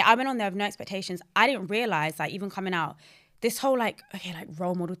 okay, I went on there with no expectations. I didn't realise, like, even coming out, this whole like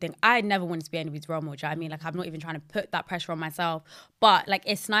role model thing, I never wanted to be anybody's role model. Do you know what I mean? Like, I'm not even trying to put that pressure on myself. But like,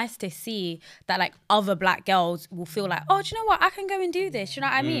 it's nice to see that like other black girls will feel like, oh, do you know what? I can go and do this. Do you know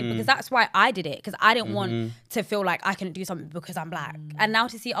what I mean? Because that's why I did it. Because I didn't want to feel like I couldn't do something because I'm black. And now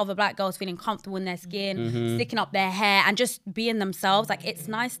to see other black girls feeling comfortable in their skin, sticking up their hair and just being themselves, like it's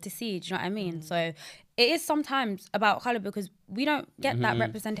nice to see. Do you know what I mean? So it is sometimes about colour because we don't get that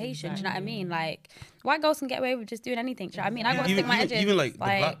representation. Do you know what I mean? Like, white girls can get away with just doing anything. Do you know what I mean? I got to stick my edges. Even like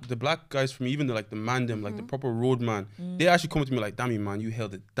the black guys from even the man them, like the proper road man, they actually come to me like, Dami, man, you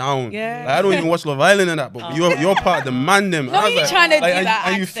held it down. Yeah. Like, I don't even watch Love Island and that, but you're part of the man them. No, you're trying to do that.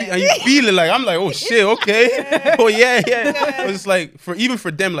 And you feel it like, I'm like, oh shit, okay. Oh yeah. But it's like, for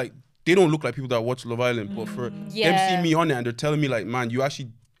them, like, they don't look like people that watch Love Island, but for them seeing me on it and they're telling me like, man, you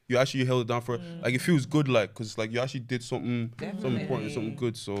actually held it down for like, it feels good, like, because like you actually did something important, something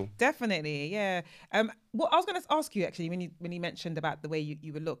good. So definitely, yeah. What I was going to ask you actually, when you mentioned about the way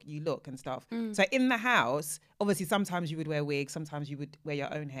you look and stuff. So in the house, obviously sometimes you would wear wigs, sometimes you would wear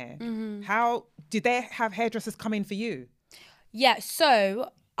your own hair. How did they have hairdressers come in for you? Yeah,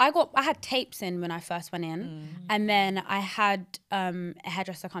 so I had tapes in when I first went in, and then I had a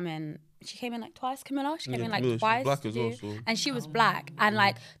hairdresser come in. She came in like twice, Camilla. She came in like twice. Black as well, so. And she was black. And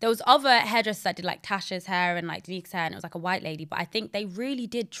like there was other hairdressers that did like Tasha's hair and like Danique's hair, and it was like a white lady. But I think they really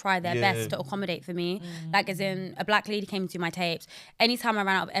did try their best to accommodate for me. Like as in a black lady came to my tapes. Anytime I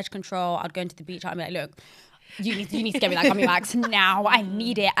ran out of edge control, I'd go into the beach. I'd be like, look, you need to get me that gummy wax now. I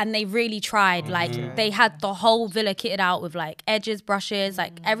need it. And they really tried. Like they had the whole villa kitted out with like edges, brushes,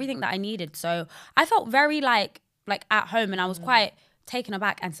 like everything that I needed. So I felt very like at home, and I was quite taken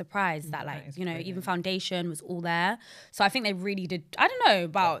aback and surprised that like even foundation was all there. So I think they really did. I don't know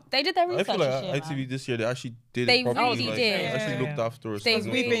about, they did their research. I feel like ITV this year they actually did they it properly. Really like, did. They actually looked after us.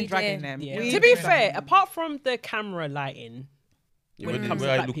 We've been dragging them. To be fair, apart from the camera lighting, when it comes to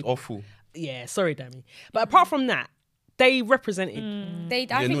black people, awful. Yeah, sorry, Dami. But apart from that, they represented.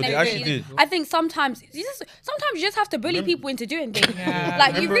 I think they actually did. I think sometimes you just have to bully people into doing things.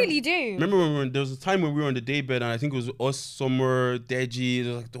 Like you really do. Remember when there was a time when we were on the daybed and I think it was us, Summer, Deji,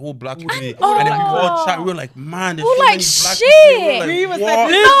 there was like the whole black community, and then we were all chatting. We were like, man, there's so many black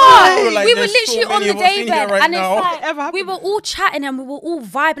people. We were literally on the daybed, and it's like we were all chatting and we were all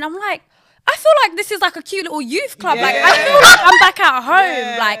vibing. I'm like, I feel like this is like a cute little youth club. Like I feel like I'm back at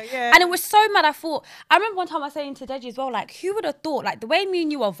home. And it was so mad. I remember one time I was saying to Deji as well, like, who would have thought, like the way me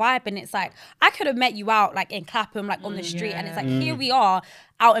and you were vibing, it's like I could have met you out like in Clapham, like on the street, and it's like here we are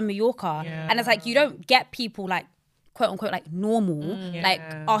out in Mallorca, and it's like you don't get people like quote unquote like normal, like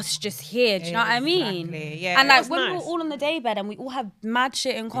us just here. Do you know what I mean? Exactly. Yeah. And like when we were all on the daybed and we all have mad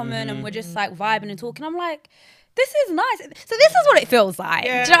shit in common and we're just like vibing and talking, I'm like, this is nice. So this is what it feels like.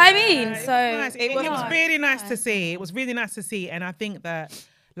 Yeah. Do you know what I mean? So nice. It was really nice to see. It was really nice to see. And I think that,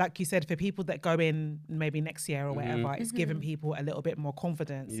 like you said, for people that go in maybe next year or whatever, it's giving people a little bit more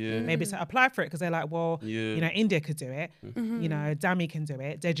confidence. Maybe to apply for it because they're like, well, Indiyah could do it. Dami can do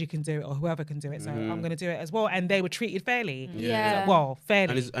it. Deji can do it, or whoever can do it. So I'm going to do it as well. And they were treated fairly.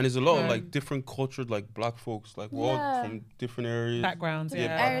 Fairly. And there's a lot of like different cultured like black folks, like all from different areas, backgrounds.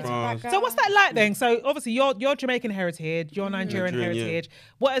 Backgrounds. So what's that like then? So obviously you're Jamaican heritage, you're Nigerian heritage.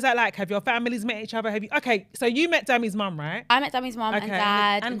 What is that like? Have your families met each other? So you met Dami's mum, right? I met Dami's mum and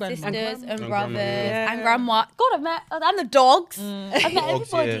dad. And sisters and brothers and grandma. God, I've met and the dogs. I've met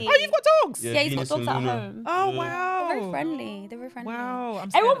everybody. Oh, you've got dogs? Yeah, he's got dogs at home. Oh wow, they're very friendly. Wow,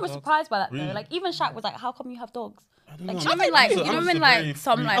 everyone was surprised by that though. Like even Shaq was like, "How come you have dogs?" Like, you know when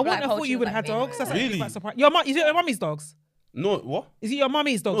some like I wouldn't have thought you would have dogs. That's really quite surprising. Your mum, is it your mummy's dogs? No, what? Is it your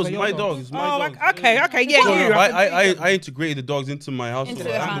mummy's dogs? No, or it's your my dogs? dog. It's my dog. Okay, yeah. So, you. I integrated the dogs into my house. Into So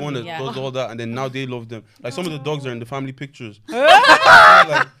the I'm the one that family, does all that, and then now they love them. Like some of the dogs are in the family pictures.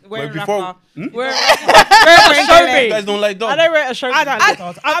 Wearing before, wrapper. We're you guys don't like dogs. I don't rate a show. I don't like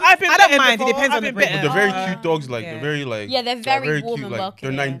dogs. I don't mind. It depends on the breed. But they're very cute dogs. Like they're very like. Yeah, they're very warm cute. and Like,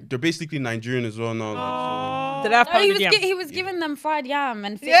 welcoming. they're basically Nigerian as well now. Did I have No, pounded yam? he was giving them fried yam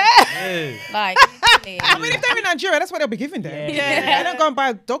and fish. Yeah. Like, literally. I mean, if they're in Nigeria, that's what they'll be giving them. Yeah. They don't go and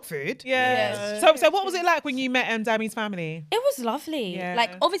buy dog food. Yeah. So what was it like when you met Dami's family? It was lovely. Yeah.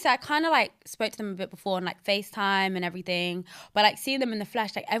 Like, obviously, I kind of like spoke to them a bit before on like FaceTime and everything. But like seeing them in the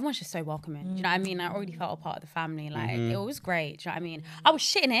flesh, like everyone's just so welcoming. Do you know what I mean? I already felt a part of the family. Like, it was great. Do you know what I mean? I was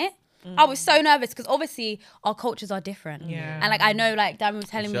shitting it. I was so nervous because obviously our cultures are different. Yeah. And like I know like Dami was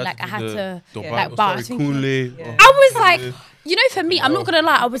telling me like I had to like bow. I was like, you know, for me, I'm not gonna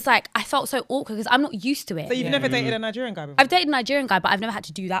lie, I was like, I felt so awkward because I'm not used to it. So you've never dated a Nigerian guy before? I've dated a Nigerian guy, but I've never had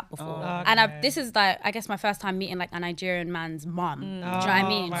to do that before. Oh, And okay. this is like, I guess my first time meeting like a Nigerian man's mum. Do you know what I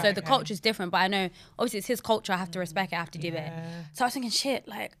mean? right, So the okay. culture's different, but I know obviously it's his culture. I have to respect it. I have to do it. So I was thinking, shit,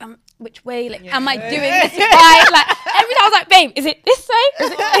 like, which way? Like, am I doing this right? Like, every time I was like, babe, is it this way?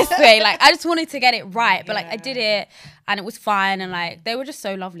 Is it this way? Like, I just wanted to get it right, but like, I did it, and it was fine. And like, they were just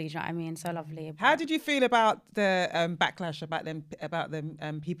so lovely. Do you know what I mean? So lovely. How did you feel about the backlash about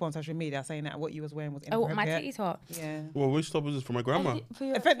them people on social media saying that what you was wearing was Oh, my inappropriate? titty top. Yeah. Well, which top was this for my grandma?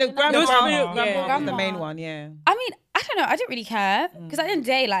 In fact, the grandma, It was for your yeah, grandma. the main one, yeah. I mean, I don't know. I didn't really care because at the end of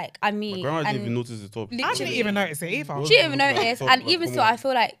the day, like, I mean, My grandma didn't even notice the top. I didn't even notice it either. She didn't even notice. Top, And like, even come so, on. I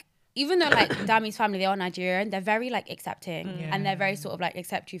feel like, even though like Dami's family, they are Nigerian, they're very like accepting and they're very sort of like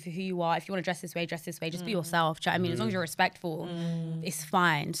accept you for who you are. If you want to dress this way, just be yourself. Do you know what I mean? As long as you're respectful, it's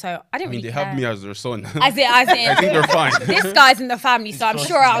fine. So I didn't I mean, really they care. have me as their son. As in, I think they're fine. this guy's in the family, so I'm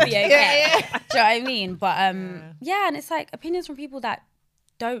sure I'll be okay. Do you know what I mean? But yeah, and it's like opinions from people that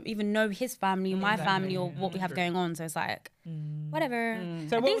don't even know his family or my family or what we have going on. So it's like, whatever.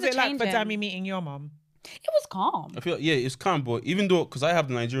 So what Things was it are like for changing. Dami meeting your mum? It was calm. I feel it's calm, but even though, because I have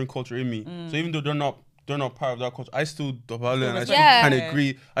the Nigerian culture in me, so even though they're not part of that culture, I still double and I still Yeah. kind of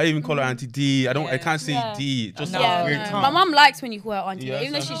agree. I even call her Auntie D. I can't say Yeah. D. It just Yeah, sounds weird. no. My mum likes when you call her auntie, Yeah,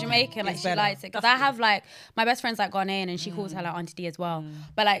 even though she's sounds- Jamaican, like It's she better. likes it. Because I have like my best friend's like Ghanaian and she calls her like auntie D as well.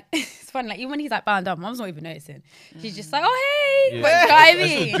 But like it's funny, like even when he's like bound up, mum's not even noticing. She's just like, oh hey, Yeah. but you know what I I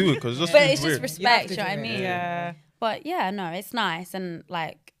mean? still do it because it's But just it's just weird. respect, you know what I mean? Yeah. But yeah, no, it's nice and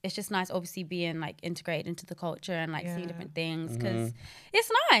like it's just nice, obviously being like integrated into the culture and like seeing different things because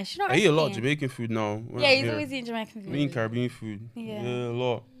it's nice. You know what I eat a lot of mean? Jamaican food now. when Yeah, I'm he's here. always eating Jamaican food. Me and Caribbean food. Yeah. Yeah, a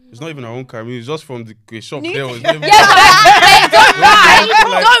lot. It's not even our own Caribbean. It's just from the shop New- there. Yeah, but hey, don't lie,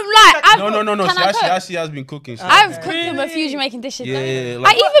 don't lie. No. Can She I cook? actually has been cooking. I've cooked him a few Jamaican dishes. Yeah, though.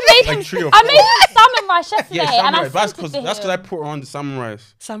 like- I even made like him. 3 or I 4. made him salmon rice yesterday, Yeah, and salmon I rice. That's sent it because to I him. put her on the salmon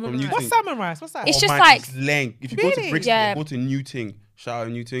rice. Salmon from New rice. What's Thing. salmon rice? What's that? It's Oh, just man, like- it's length. If you go Really? to Brixton, Yeah. go to New Thing. Shout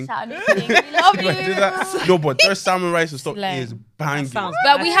out New Thing. Shout out to you. We love Do you. that. No, but their salmon rice and stuff Slay. is banging. sounds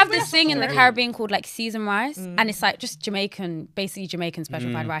But we have this thing in the Caribbean called like seasoned rice, and it's like just Jamaican, basically Jamaican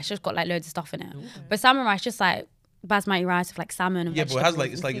special fried rice. Just got like loads of stuff in it. But salmon rice, just like basmati rice with like salmon and Yeah, but it has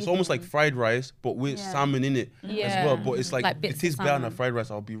vegetables like it's almost like fried rice, but with salmon in it as Yeah. well. But it's like, Like it bits of tastes better than a salmon. fried rice.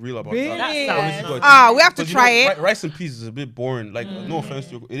 I'll be real about Really? that. That sounds Honest to God. Ah, we have to 'Cause, try it. Rice and peas is a bit boring. Like no offense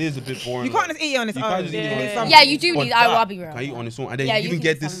to you, it is a bit boring. You can't just eat it on its You own. can't just eat it on You need its some- own. Yeah, you do But need. that I'll be real. can eat on its own, and then Yeah, you you even can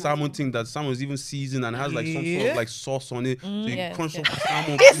get eat this salmon salmon thing that salmon is even seasoned and has like some sort Yeah. of like sauce on it, so you Yes, crunch yes. up the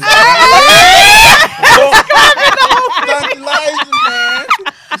salmon. Tantalizing, man.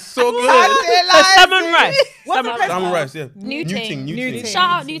 It's so good. Salmon rice. Salmon rice, yeah. New Ting. New Ting. Shout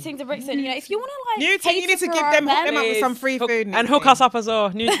out New Ting to Brixton. You know, if you want to like, New Ting, you need to give them, hook them up with some free food. And hook us up as well.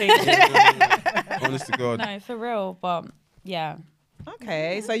 New thing. Honest to God. No, for real. But yeah.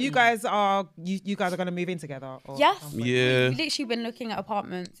 Okay, so you guys are gonna move in together? Or Yes. Yeah. We've literally been looking at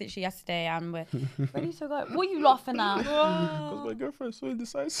apartments literally yesterday, and we're ready to go. What are you laughing at? Because my girlfriend's so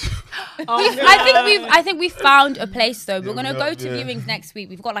indecisive. I think we found a place though. We're Yeah, gonna we go have, to yeah. viewings next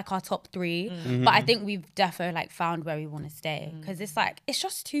week. We've got like our top 3, but I think we've defo like found where we want to stay because it's like it's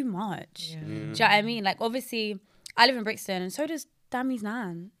just too much. Do you know what I mean? Like obviously, I live in Brixton, and so does Dami's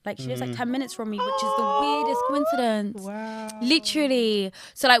nan. Like she lives like 10 minutes from me, which is the weirdest coincidence. Wow. Literally.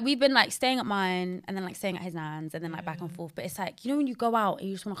 So like we've been like staying at mine and then like staying at his nan's and then like back and forth. But it's like, you know when you go out and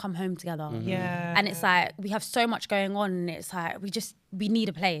you just want to come home together. Yeah. And it's like we have so much going on and it's like we need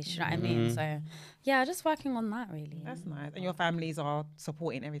a place, you know what I mean? So yeah, just working on that really. That's nice. And your families are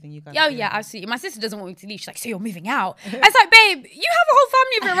supporting everything you guys Oh do. yeah, absolutely. My sister doesn't want me to leave. She's like, so you're moving out? I was like, babe, you have a whole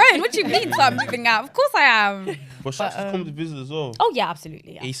family of your own. What do you mean so I'm moving out? Of course I am. But Shaq's come to visit as well. Oh yeah,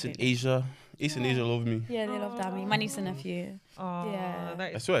 absolutely. Ace in absolutely. Asia. Ace and Asia love me. Yeah, they love Dami. My niece and nephew. Yeah.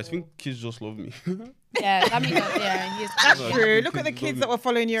 that I is swear, I think kids just love me. Yeah, Dami. Yeah, he's. That's true. Look at the kids that were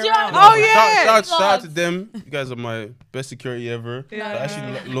following you Yeah. around. Oh, yeah. Shout out to them. You guys are my best security ever. Yeah. I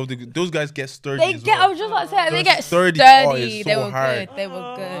actually love those guys get sturdy. They as get. well. I was just about to say, they Those get sturdy. sturdy. Oh, it's They so were hard. good. They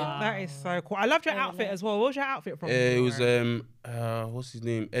were good. That is so cool. I loved your outfit as well. What was your outfit from? It was what's his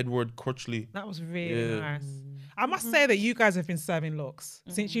name? Edward Crutchley. That was really Yeah. nice. I must say that you guys have been serving looks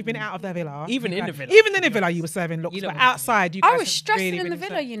since you've been out of the villa. Even You in guys- the villa. Even in the villa, you were serving looks, You know but what I'm outside, you guys I was have stressing really, in the really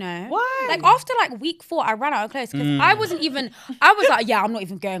villa, served- you know. Why? Like after like week 4, I ran out of clothes because I wasn't even. I was like, yeah, I'm not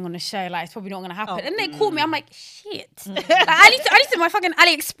even going on the show. Like it's probably not gonna happen. And they called me. I'm like, shit. Like, I need to do my fucking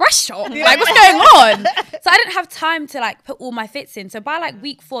AliExpress shop. Like what's going on? So I didn't have time to like put all my fits in. So by like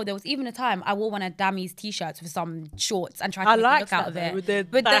week 4, there was even a time I wore one of Dami's t-shirts with some shorts and tried to I make a liked look out that of though,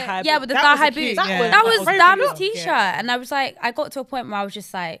 it. with the thigh-high yeah, with the That thigh was high a cute- boots. yeah, That that was was Dami's very t-shirt, yeah. and I was like, I got to a point where I was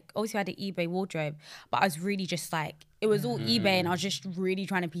just like, obviously I had an eBay wardrobe, but I was really just like, it was all eBay, and I was just really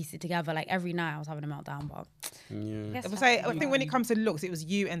trying to piece it together. Like every night I was having a meltdown, but Yeah. guess I would that's say, what I we think do. when it comes to looks, it was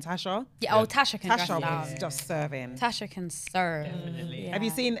you and Tasha. Yeah, oh, Tasha can dress Tasha it was out. just serving. Tasha can serve. Definitely. Have you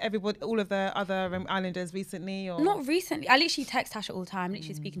Yeah. seen all of the other Islanders recently? Or Not recently. I literally text Tasha all the time.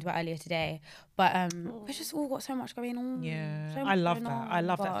 Literally speaking to her earlier today, but we've just all got so much going on. Yeah, So I much love going that. on, I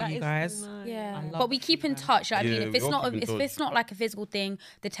love that but- for you guys. Yeah, I love but we that keep in for you touch. Like, I mean, Yeah, if we it's all not, keep in if touch. it's not like a physical thing,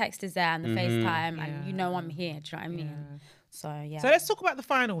 the text is there and the FaceTime, and Yeah. you know I'm here. Do you know what I mean? So yeah. So let's talk about the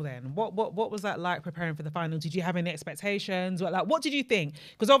final then. What was that like preparing for the final? Did you have any expectations? What did you think?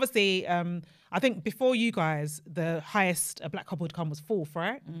 Because obviously, I think before you guys, the highest a black couple would come was 4th,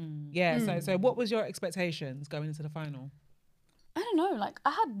 right? Yeah. So what was your expectations going into the final? I don't know. Like I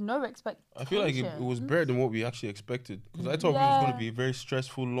had no expectations. I feel like it was better than what we actually expected because I thought it was going to be a very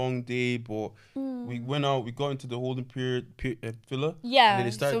stressful, long day. But we went out, we got into the holding period villa. Yeah, and then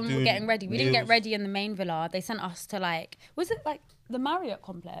they started so we were doing getting ready. We didn't get nails. ready in the main villa. They sent us to like, was it like the Marriott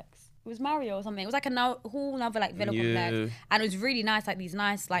complex? It was Marriott or something. It was like a whole another like villa complex, and it was really nice, like these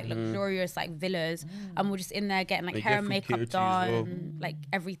nice, like luxurious like villas, and we're just in there getting like hair and get food makeup catered to you as well. done, like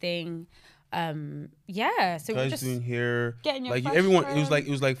everything. Yeah, so we're Guys just doing hair, getting your like fresh everyone. hair. It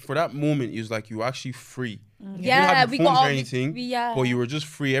was like for that moment, it was like you were actually free. You didn't yeah, have we your phones got or all anything, yeah. but you were just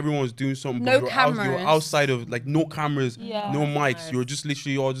free. Everyone was doing something. No but you were cameras. outside of like no cameras, Yeah. no mics. You were just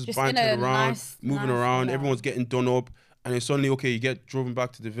literally all just Just in bantered a around, nice- moving nice around. villa. Everyone's getting done up, and then suddenly, okay, you get driven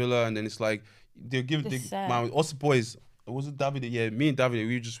back to the villa, and then it's like they give set. us the boys. Was it David? Yeah, me and David,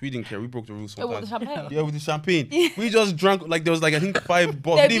 we didn't care. We broke the rules Oh, what, sometimes. the champagne? Yeah, with the champagne. We just drank, like, there was like, I think 5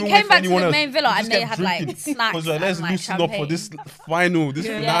 bottles. Yeah, Didn't we even wait came for back to anyone the else. main villa We and just they kept had, like, drinking. snacks Because let's and, like, loosen up for this final, this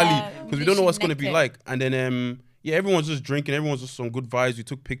Yeah. finale. Because we don't know what's going to be Literally like. And then, yeah, everyone's just drinking. Everyone's just on good vibes. We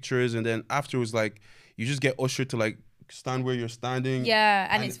took pictures. And then afterwards, like, you just get ushered to, like, stand where you're standing. Yeah,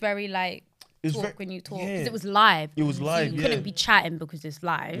 and And it's very like it's talk very- when you talk yeah. because it was live. It was So live, you yeah. couldn't be chatting because it's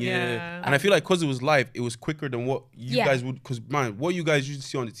live. Yeah. And I feel like because it was live, it was quicker than what you Yeah. guys would. Because, man, what you guys usually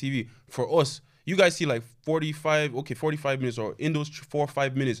see on the TV, for us, you guys see like 45 minutes, or in those 4 or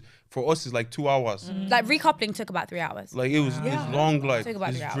 5 minutes. For us, it's like 2 hours. Like recoupling took about 3 hours. Like it was it's long, like Took about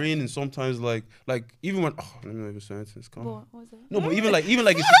it's 3 hours. draining sometimes. Like even when let me not even say anything. Come on. What was it? No, but even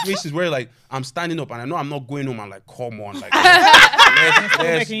like in situations where like I'm standing up and I know I'm not going home. I'm like, come on, like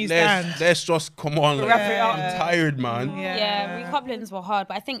Making you stand. let's just come on. Like, Wrap it up. I'm tired, man. Yeah, recouplings were hard,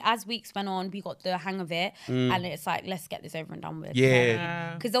 but I think as weeks went on, we got the hang of it, and it's like let's get this over and done with.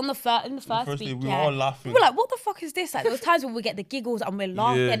 Yeah. Because in the first first day, week, we were all laughing. We were like, "What the fuck is this?" Like there was times when we get the giggles and we're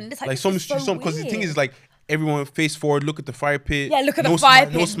laughing, and it's like some this is so because the thing weird. is like everyone face forward, look at the fire pit. Yeah, look at no the fire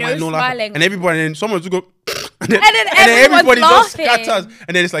smile, no pit, smile, no no laughing. smiling. And everybody, and someone just go, and then everyone's everybody just laughing. scatters,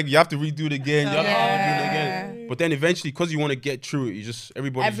 and then it's like you have to redo it again. You have to Yeah. redo it again. But then eventually, because you want to get through it, you just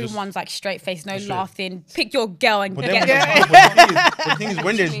Everyone's like straight face, no Straight. laughing. Pick your girl and But get then, but the thing is,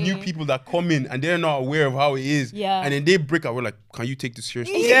 when there's new people that come in and they're not aware of how it is, Yeah. and then they break out, we're like, can you take this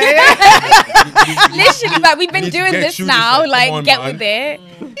seriously? literally like we've been need to doing get this through now. this, like, come on, Like get man. with it.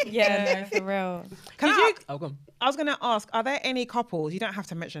 Yeah, no, for real. Oh, go on. I was going to ask, are there any couples, you don't have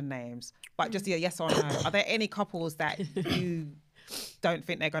to mention names, but just a yes or no, are there any couples that you don't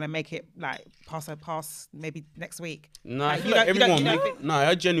think they're going to make it, like, pass maybe next week? Nah, I Like, feel you like don't- you don't- everyone. you don't think- Nah,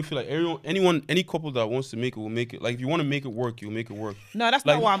 I genuinely feel like any couple that wants to make it will make it. Like, if you want to make it work, you'll make it work. No, that's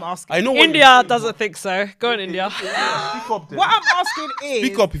Like, not what I'm asking. I know what India doesn't think so. Go on, India. Speak up, then. What I'm asking is,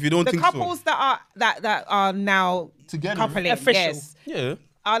 Speak up if you don't the think so. couples that are now Together. coupling, Official. yes. Yeah.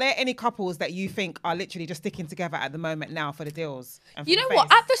 Are there any couples that you think are literally just sticking together at the moment now for the deals? And for You the know what?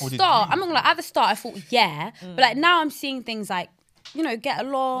 face? At the Or the start, dream. I'm not gonna lie, at the start I thought, yeah. But like now I'm seeing things like you know, get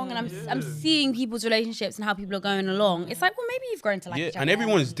along, and I'm seeing people's relationships and how people are going along. It's like, well, maybe you've grown to like each other. And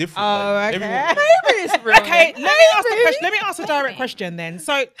everyone is different. Oh, like, okay. everyone, Okay, let me ask a direct question then.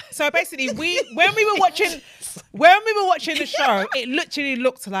 So basically, when we were watching the show, it literally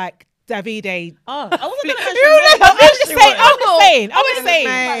looked like Davide. Oh, I wasn't going to I'm just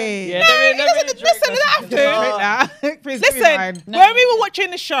saying. Listen, when we were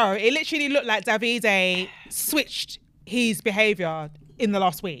watching the show, it literally looked like Davide switched his behaviour in the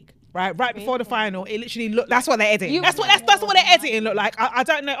last week. Right before the final, it literally looked. That's what they're editing. That's what they're editing looked like. I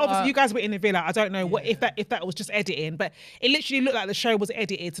don't know. Obviously, you guys were in the villa. I don't know what if that was just editing, but it literally looked like the show was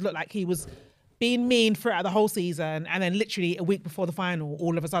edited to look like he was being mean throughout the whole season, and then literally a week before the final,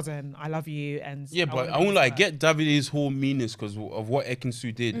 all of a sudden, I love you. And but I won't like get Davide's whole meanness because of what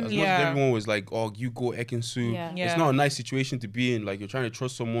Ekinsu did. As much as everyone was like, "Oh, you go Ekinsu," it's not a nice situation to be in. Like you're trying to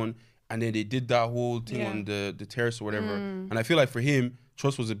trust someone, and then they did that whole thing on the terrace or whatever. And I feel like for him,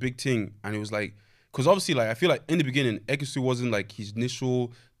 trust was a big thing, and it was like, because obviously, like I feel like in the beginning, Ekinsu wasn't like his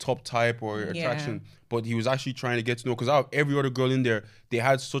initial top type or attraction, but he was actually trying to get to know. Because out of every other girl in there, they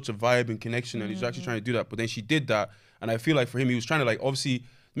had such a vibe and connection, and he was actually trying to do that. But then she did that, and I feel like for him, he was trying to like obviously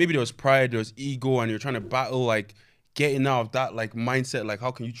maybe there was pride, there was ego, and you're trying to battle like getting out of that like mindset, like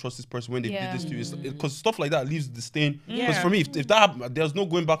how can you trust this person when they did this to you? Because stuff like that leaves the stain. Because for me, if that happened, there's no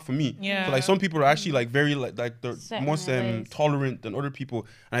going back for me. So like some people are actually like very like they're more tolerant than other people,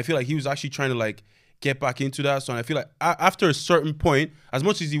 and I feel like he was actually trying to like get back into that. So I feel like after a certain point, as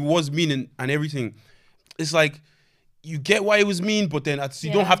much as he was mean and everything, it's like you get why he was mean, but then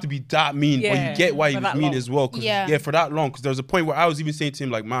you don't have to be that mean, but you get why he was mean as well. Cause, for that long. Because there was a point where I was even saying to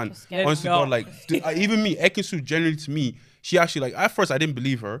him, like, man, honestly, God, like, even me, Ekinsu, generally to me, she actually, like, at first I didn't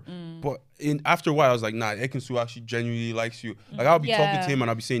believe her, but after a while I was like, nah, Ekinsu actually genuinely likes you. Like, I'll be talking to him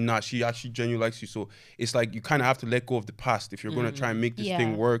and I'll be saying, nah, she actually genuinely likes you. So it's like you kind of have to let go of the past if you're going to try and make this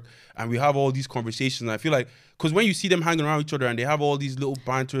thing work. And we have all these conversations. And I feel like, because when you see them hanging around each other and they have all these little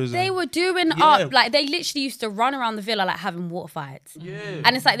banters. They were doing up, like, they literally used to run around the villa, like, having water fights.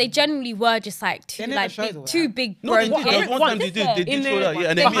 And it's like, they generally were just, like, two big grown kids. There was one time they did show that,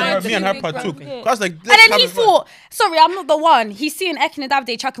 and then me and her partook. I was like, and then he thought, sorry, I'm not the one. He's seeing Ekin and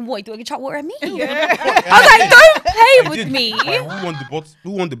Davide chucking water. Do I chuck water at me? I was like, don't play with me.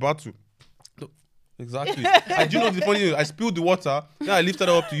 Who won the battle? Exactly. I do know the funny thing. I spilled the water. Then I lifted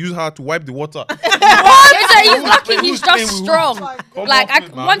her up to use her to wipe the water. He's lucky he's just strong.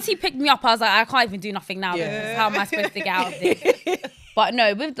 Like once he picked me up, I was like, I can't even do nothing now. How am I supposed to get out of this? But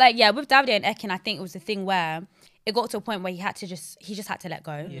no, with Davide and Ekin, I think it was the thing where it got to a point where he just had to let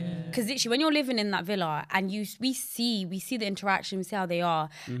go. Because literally, when you're living in that villa and we see the interaction, we see how they are,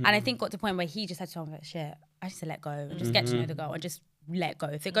 and I think got to a point where he just had to tell me, shit, I just had to let go and just get to know the girl and just let go.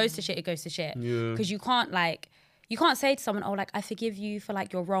 If it goes to shit, it goes to shit. Because you can't say to someone, oh, like, I forgive you for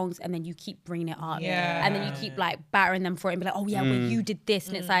like your wrongs, and then you keep bringing it up. And then you keep like battering them for it and be like, oh yeah, well, you did this.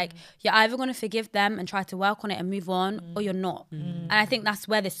 And it's like, you're either going to forgive them and try to work on it and move on, or you're not. And I think that's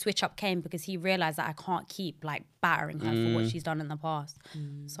where the switch up came, because he realized that I can't keep like battering her for what she's done in the past.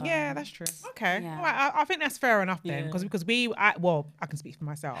 So, yeah, that's true. Okay. Well, I think that's fair enough then, because I can speak for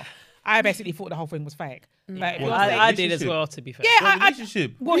myself. I basically thought the whole thing was fake. Like, I did as well, to be fair. Yeah,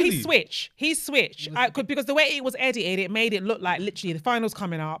 really? he switched. Because the way it was edited, it made it look like literally the final's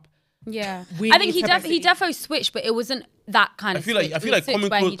coming up. Yeah, I think he defo switched, but it wasn't that kind of. I feel like coming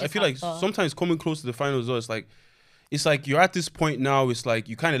close. I feel like sometimes coming close to the finals, though, it's like you're at this point now. It's like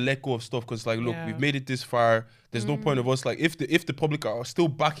you kind of let go of stuff because, like, look, we've made it this far. There's no point of us, like, if the public are still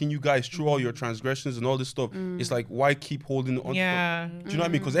backing you guys through all your transgressions and all this stuff, it's like, why keep holding on? Do you know what I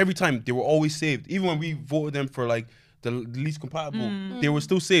mean? Because every time they were always saved. Even when we voted them for like the least compatible, they were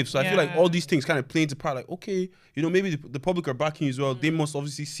still saved. So I feel like all these things kind of play into part. Like, okay, you know, maybe the public are backing you as well. They must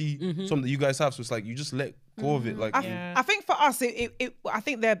obviously see something that you guys have. So it's like you just let go of it. Like, I think for us,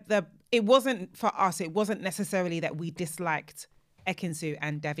 it wasn't for us. It wasn't necessarily that we disliked Ekinsu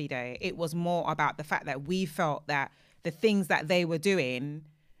and Davide. It was more about the fact that we felt that the things that they were doing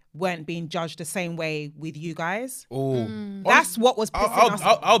weren't being judged the same way with you guys. That's what was pissing us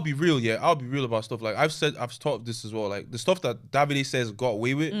off. I'll be real, I'll be real about stuff. Like I've taught this as well. Like the stuff that Davide says got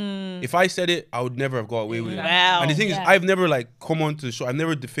away with. If I said it, I would never have got away with it. And the thing is, I've never like come on to the show. I've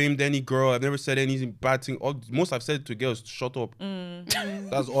never defamed any girl. I've never said anything bad thing. Most I've said to girls, shut up.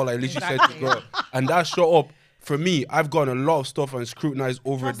 That's all I literally said to girl. And that shut up. For me, I've gotten a lot of stuff and scrutinized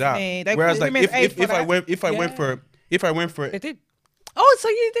over that. Whereas, like, if I went for, they did. Oh, so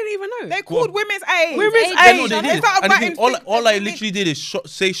you didn't even know? They called women's aid. Women's Aid. aid. No, they They did. started And the writing thing, all I things- literally did is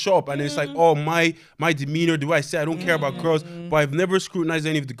say shop, and it's like, oh, my demeanor, the way I say I don't care about girls, but I've never scrutinized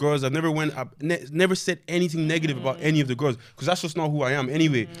any of the girls. I've never said anything negative about any of the girls, because that's just not who I am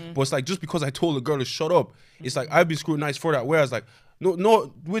anyway. But it's like, just because I told a girl to shut up, it's like I've been scrutinized for that. Whereas like,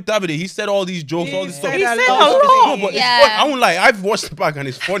 no, with Davide, he said all these jokes, all this stuff. said a lot. No, but it's Yeah. funny. I won't lie. I've watched it back and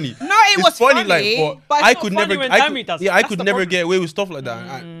it's funny. No, it It's was funny, like, but it's I not could funny never. when I Dami could, does it. yeah, I That's could the never problem. get away with stuff like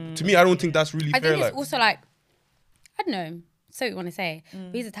that. To me, I don't think that's really I fair. think Like, it's also like, I don't know, so what you want to say,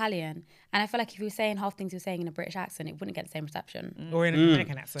 but he's Italian, and I feel like if he was saying half things he was saying in a British accent, it wouldn't get the same reception. Or in a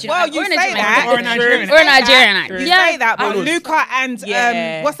Jamaican accent. Do you know Well, what I- you or in a say Jamaican that. Or a accent. Nigerian Or a Nigerian accent. You Yeah. say that, but I- Luca and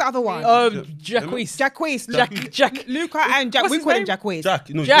Yeah. what's the other one? Jacquees. Jacquees. Jack. Luca and Jack. What's we his call him name? Jacquees. Jack,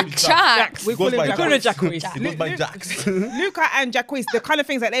 no, Jack. his name is Jack. We He call goes him by Jack. Call him Jack. Jacquees. He goes by Jax. Luca and Jacquees, the kind of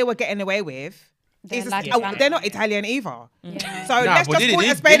things that they were getting away with. They're It's like just- Italian. they're not Italian either. Yeah. So Nah, let's but just they- call they-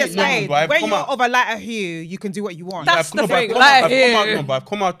 a spade a they- no, spade. but I've When come you're out- of a lighter hue, you can do what you want. That's the thing, I've like, come here. out, no, but I've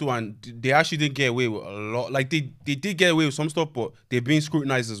come out to and they actually did get away with a lot. Like they did get away with some stuff, but they're being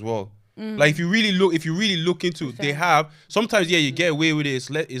scrutinized as well. Like if you really look into it, they have sometimes you get away with it.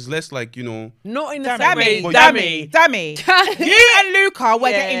 It's less like, you know. Not in the same way. Dami. You and Luca were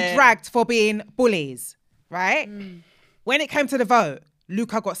Yeah. getting dragged for being bullies, right? When it came to the vote,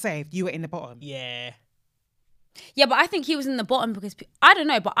 Luca got saved. You were in the bottom. Yeah. Yeah, but I think he was in the bottom because I don't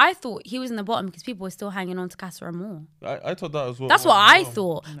know, but I thought he was in the bottom because people were still hanging on to Casa Amor. I thought that as well. That's what I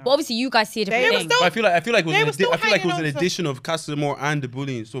thought. But obviously, you guys see a different They were thing. still- But I feel like it was They an were still I feel like it was hanging an on to- addition of Casamore and the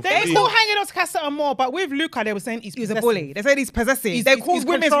bullying. So for They were me, still hanging on to Casa Amor, but with Luca, they were saying he's a bully. They said he's possessive. They called he's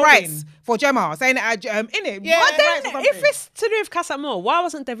women's controlling. rights for Gemma, saying that in it. Yeah, women's then rights or something. if it's to do with Casa Amor, why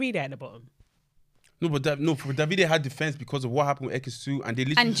wasn't Davide at the bottom? no, but for Davide had defense because of what happened with Ekisu, and they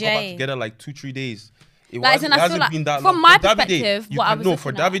literally And just got back Jay. together like 2-3 days. It Like, wasn't- I it feel hasn't like been that from long. my For Davide, perspective, you what I can- was no,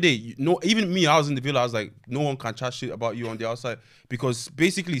 for looking at- Davide, even me, I was in the villa. I was like, no one can chat shit about you on the outside because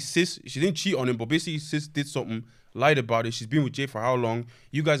basically, sis, she didn't cheat on him, but basically, sis did something, lied about it. She's been with Jay for how long?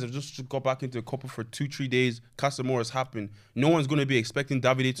 You guys have just got back into a couple for 2-3 days. Casamore has happened. No one's gonna be expecting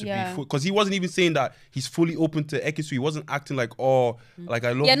Davide to be full because he wasn't even saying that he's fully open to Ekisu. He wasn't acting like, like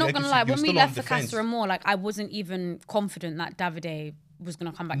I love. Yeah, you, not gonna Ekisu. lie. He was When we still on left for defense. Casa Amor, like I wasn't even confident that Davide was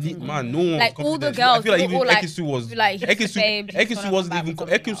gonna come back single. Man, no one Like was all the confident. girls, I feel like were even all like, Ekisu was like, he's the babe, he's Ekisu gonna wasn't come even. back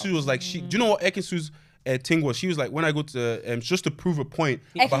with something Ekisu was like she. Do you know what Ekisu's thing was? She was like, when I go to just to prove a point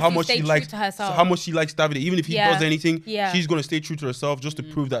about how Ekisu much stayed she true likes, to herself. how much she likes Davide. Even if he Yeah. does anything, Yeah. she's gonna stay true to herself just to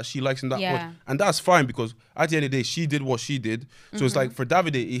prove that she likes him that Yeah. much. And that's fine because at the end of the day, she did what she did. So it's like for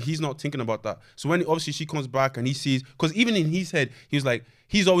Davide, he's not thinking about that. So when obviously she comes back and he sees, because even in his head, he was like,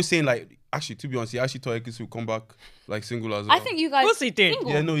 he's always saying like. Actually, to be honest, he actually thought Ekisu would come back like single as well. I think you guys. Of course he did.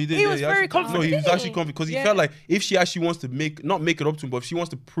 single. Yeah, no, he did. He yeah, was he very actually- confident. No, he was actually confident because he Yeah. felt like if she actually wants to not make it up to him, but if she wants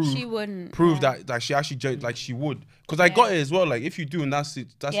to prove, She wouldn't, prove yeah. that she actually like she would. Because I got it as well. Like if you do, and that's it.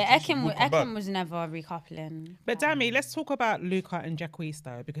 That's Yeah, it, she would come back. Ekin was never recoupling. But Dami, let's talk about Luca and Jacquees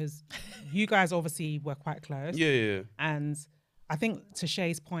though, because you guys obviously were quite close. Yeah. And I think to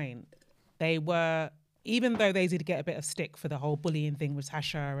Shay's point, they were, even though they did get a bit of stick for the whole bullying thing with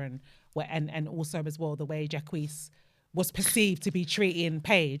Tasha and also as well the way Jacquees was perceived to be treating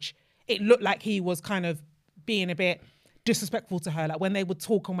Paige, it looked like he was kind of being a bit disrespectful to her. Like when they would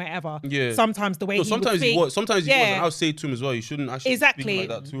talk and whatever. Yeah. Sometimes the way No, he sometimes would he speak, was. Sometimes he Yeah. wasn't. I'll say to him as well. You shouldn't actually Exactly. speak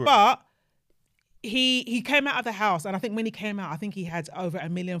like that to her. But he came out of the house, and I think when he came out, I think he had over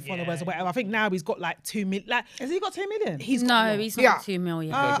 1 million followers or whatever. I think now he's got like 2 million. Like, Has he got 2 million? he's got No, more. he's Yeah. not 2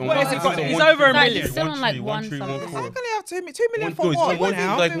 million. what has he got? He's over a Like, million. he's still on like one something. How can he have 2 million for No, it's what? one,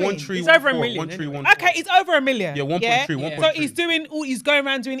 Now? like 1.3. He's over a 1.4, million, 1.3, anyway. 1.4. Okay, it's over 1 million. Yeah, 1.3, 1.3. So he's doing he's going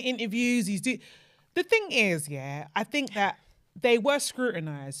around doing interviews. The thing is, I think that they were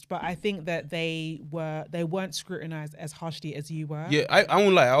scrutinized, but I think that they weren't scrutinized as harshly as you were. Yeah, I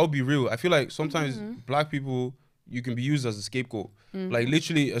won't lie. I'll be real. I feel like sometimes black people, you can be used as a scapegoat. Like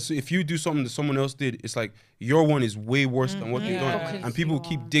literally, if you do something that someone else did, it's like your one is way worse than what they've done, Because and people you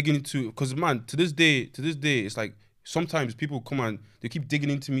keep are. digging into. Because man, to this day, it's like sometimes people come and they keep digging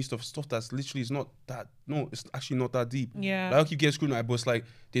into me stuff that's literally is not that. No, it's actually not that deep. Yeah. Like, I keep getting scrutinized, but it's like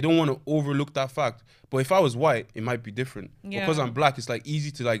they don't want to overlook that fact. But if I was white, it might be different. Yeah. Because I'm black, it's like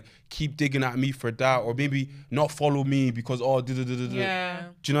easy to like keep digging at me for that, or maybe not follow me because Yeah.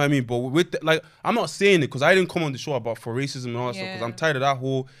 Do you know what I mean? But with like, I'm not saying it because I didn't come on the show about for racism and all that stuff. Because I'm tired of that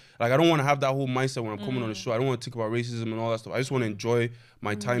whole like, I don't want to have that whole mindset when I'm coming on the show. I don't want to think about racism and all that stuff. I just want to enjoy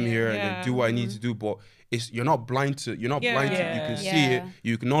my time here and then do what I need to do. But you're not blind to it. You can see it,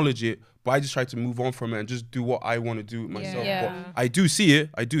 you acknowledge it. But I just try to move on from it and just do what I want to do myself. Yeah. But I do see it,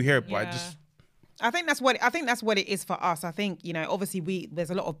 I do hear it, but I think that's what it is for us. I think, you know, obviously there's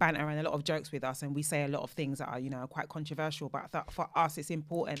a lot of banter and a lot of jokes with us, and we say a lot of things that are, you know, quite controversial. But I thought for us, it's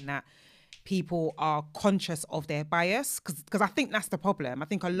important that people are conscious of their bias, because I think that's the problem. I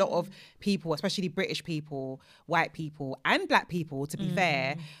think a lot of people, especially British people, white people and black people, to be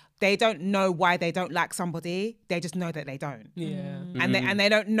fair, they don't know why they don't like somebody. They just know that they don't. Yeah. And they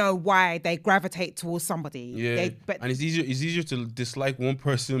don't know why they gravitate towards somebody. Yeah. And it's easier to dislike one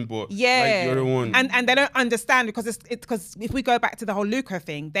person, but like the other one. And they don't understand, because because if we go back to the whole Luca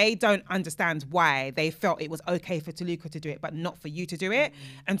thing, they don't understand why they felt it was okay for Toluca to do it, but not for you to do it,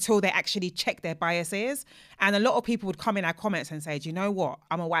 until they actually check their biases. And a lot of people would come in our comments and say, do you know what?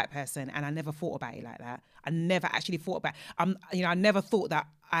 I'm a white person and I never thought about it like that. I never actually thought about I never thought that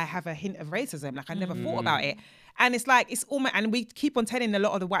I have a hint of racism. Like, I never thought about it. And it's like, it's almost, and we keep on telling a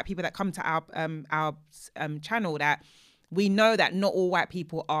lot of the white people that come to our channel that we know that not all white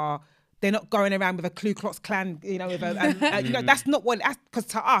people they're not going around with a Ku Klux Klan, you know, with you know, that's not what, because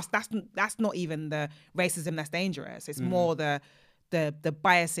to us, that's not even the racism that's dangerous. It's more the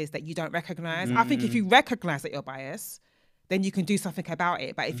biases that you don't recognize. I think if you recognize that you're biased, then you can do something about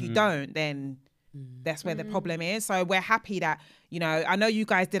it. But if you don't, then that's where the problem is. So we're happy that, you know, I know you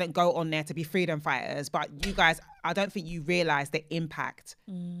guys didn't go on there to be freedom fighters, but you guys, I don't think you realise the impact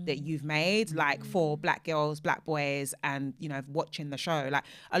that you've made, like for black girls, black boys, and, you know, watching the show. Like,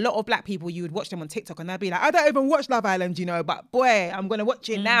 a lot of black people, you would watch them on TikTok and they'll be like, I don't even watch Love Island, you know, but boy, I'm going to watch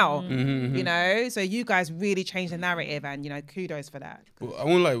it now, you know? So you guys really changed the narrative, and, you know, kudos for that. Well, I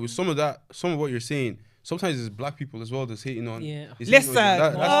won't lie, with some of what you're saying, sometimes it's black people as well that's hating on. Yeah. Listen,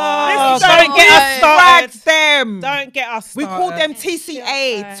 don't get us started. Don't get us started. We called them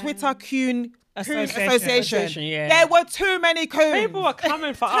TCA, Twitter Coon Association. Yeah. There were too many coons. People were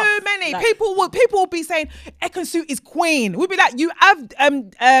coming for us. Too many. Like, people would be saying Ekansu is queen. We'd be like, you have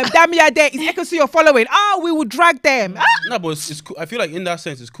Damiyah there. Is Ekansu your following? We will drag them. No, but it's cool. I feel like in that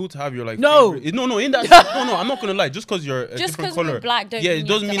sense, it's cool to have your like. No, favorite. No. In that sense, no. I'm not gonna lie. Just because you're a different color, we're black, don't it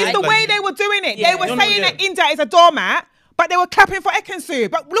doesn't mean it's the way they were doing it. Yeah. They were saying that Indiyah is a doormat, but they were clapping for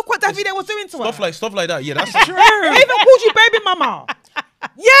Ekansu. But look what Davide was doing to her. Stuff like that. Yeah, that's true. They even called you baby mama.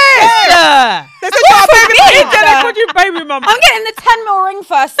 Yes! They said you're a baby mama. They called you baby mama. I'm getting the 10 mil ring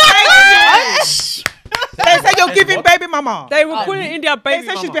first. They said you're giving baby mama. They were calling Indiyah baby They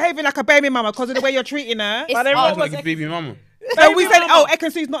said mama. she's behaving like a baby mama because of the way you're treating her. It's But they hard. were like a baby mama. So we said,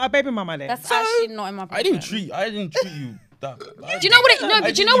 Ekansu's not a baby mama then. That's actually not in my problem. I didn't treat you that. Do you know what it? No,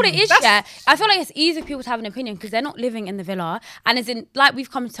 but do you know what it is? Yeah, I feel like it's easy for people to have an opinion because they're not living in the villa, and as in, like,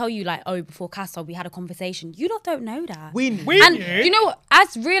 we've come to tell you, like, before Castle we had a conversation. You lot don't know that. We and knew. you know what?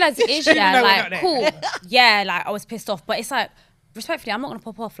 As real as it is, yeah, know we're like, not cool, yeah, like, I was pissed off, but it's like, respectfully, I'm not gonna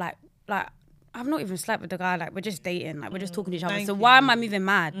pop off, like. I've not even slept with the guy. Like, we're just dating. Like, we're just talking to each other. So why am I moving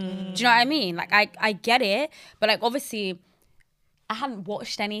mad? Do you know what I mean? Like, I get it, but like, obviously, I hadn't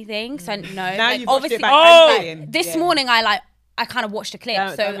watched anything, so no. Now like, you've watched it obviously, back. this morning I kind of watched the clip,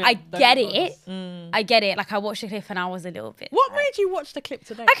 I get it. I get it. Like, I watched the clip and I was a little bit. What made you watch the clip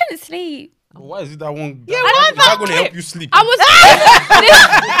today? I couldn't sleep. Why is it that one? I don't Is that know. gonna help you sleep? I was.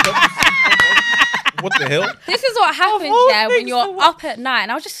 What the hell? This is what happens, yeah, when you're up at night.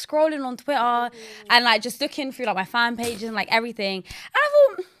 And I was just scrolling on Twitter and like just looking through like my fan pages and like everything. And I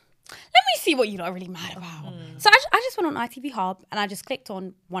thought, let me see what you lot are really mad about. So I just went on ITV Hub and I just clicked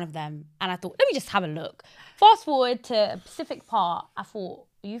on one of them and I thought, let me just have a look. Fast forward to a specific part, I thought,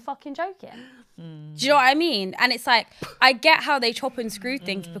 are you fucking joking? Do you know what I mean? And it's like, I get how they chop and screw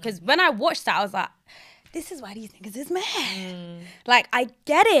things because when I watched that, I was like, this is why these niggas is mad. Like, I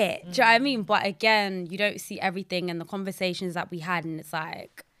get it. Do you know what I mean? But again, you don't see everything and the conversations that we had and it's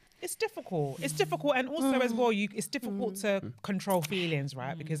like... It's difficult. It's difficult. And also as well, it's difficult to control feelings,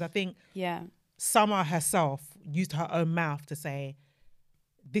 right? Because I think Summer herself used her own mouth to say,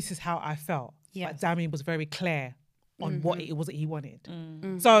 this is how I felt. Yes. But Dami was very clear on what it was that he wanted.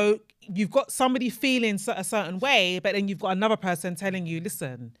 So you've got somebody feeling a certain way, but then you've got another person telling you,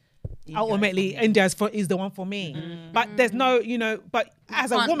 listen, ultimately Indiyah is the one for me. But there's no, but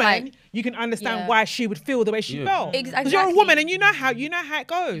as a woman, like, you can understand why she would feel the way she felt. Exactly. Because you're a woman and you know how it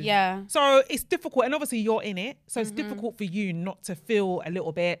goes. Yeah. So it's difficult, and obviously you're in it, so it's difficult for you not to feel a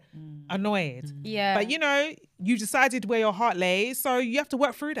little bit annoyed. Yeah. But you decided where your heart lays, so you have to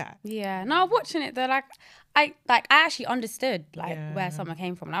work through that. Yeah. No, watching it though, I actually understood where someone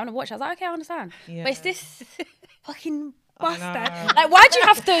came from. And I want to watch it. I was like, okay, I understand. Yeah. But it's this fucking bastard. Like, why'd you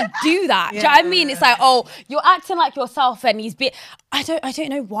have to do that? Do you know what I mean? It's like, oh, you're acting like yourself, and he's I don't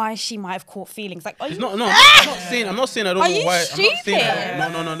know why she might have caught feelings. Like, I'm not saying I don't know why. Stupid?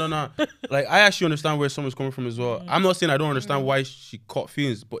 I'm not saying no. Like, I actually understand where someone's coming from as well. I'm not saying I don't understand why she caught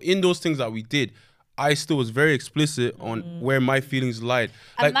feelings, but in those things that we did, I still was very explicit on where my feelings lied.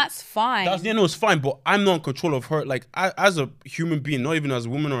 And that's fine. It's fine, but I'm not in control of her. Like, as a human being, not even as a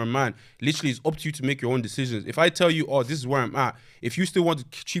woman or a man, literally it's up to you to make your own decisions. If I tell you, oh, this is where I'm at, if you still want to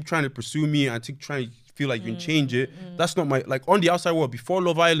keep trying to pursue me and trying to feel like you can change it, that's not my, like, on the outside world, before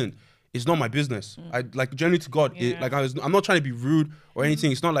Love Island, it's not my business. I, like, generally to God, I'm not trying to be rude or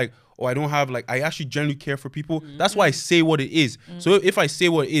anything. It's not like, oh, I don't have, like, I actually genuinely care for people. That's why I say what it is. So if I say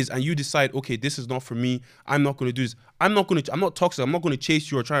what it is and you decide, okay, this is not for me, I'm not going to do this. I'm not toxic. I'm not going to chase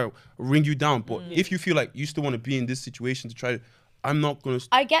you or try to ring you down. But if you feel like you still want to be in this situation to try to, I'm not going to.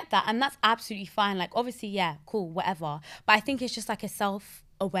 I get that. And that's absolutely fine. Like, obviously, yeah, cool, whatever. But I think it's just like a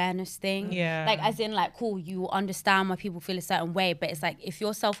self-awareness thing. Yeah. Like, as in, like, cool, you understand why people feel a certain way, but it's like, if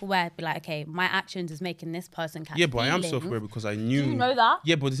you're self-aware, be like, okay, my actions is making this person catch Yeah, but I am feelings. self-aware because I knew. Do you know that?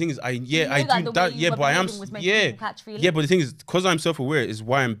 Yeah, but the thing is, I know do that that. Yeah, but I am. Yeah, catch feelings? yeah, but the thing is, because I'm self-aware, is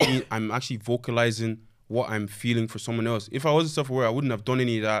why I'm actually vocalizing what I'm feeling for someone else. If I wasn't self-aware, I wouldn't have done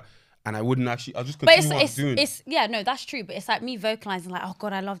any of that. And I wouldn't actually, I'll just continue what I'm doing. Yeah, no, that's true. But it's like me vocalizing, like, oh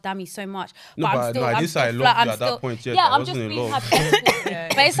God, I love Dami so much. No, but I'm still, I didn't say I loved you at that point yet. Yeah, I I'm just wasn't in being love. hypothetical.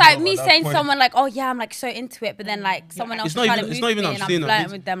 But it's like me at that saying point. someone like, oh yeah, I'm like so into it, but then like someone else is trying to move me and I'm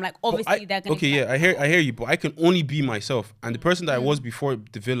flirting with them. Like, obviously they're gonna. Okay, yeah, I hear you, but I can only be myself. And the person that I was before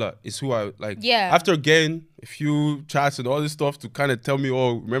the villa is who I like. Yeah. After getting a few chats and all this stuff to kind of tell me,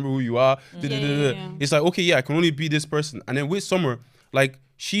 oh, remember who you are. It's like, okay, yeah, I can only be this person. And then with Summer, like,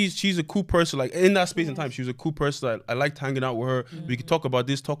 she's a cool person. Like, in that space and time, she was a cool person. I liked hanging out with her. We could talk about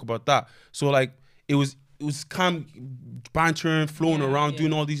this, talk about that. So like, it was calm, bantering, flowing around,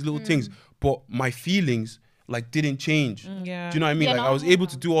 doing all these little things. But my feelings like didn't change. Do you know what I mean? Yeah, like, I was able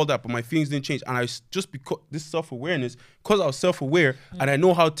to do all that, but my feelings didn't change. And just because this self-awareness, because I was self-aware and I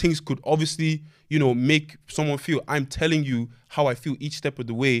know how things could obviously, you know, make someone feel. I'm telling you how I feel each step of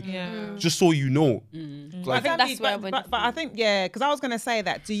the way, just so you know. Like, I think that's where but I think, yeah, because I was going to say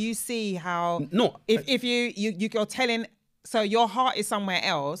that. Do you see how if you're telling, so your heart is somewhere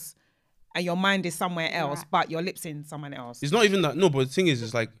else and your mind is somewhere else, but your lips in someone else? it's not even that. No, but the thing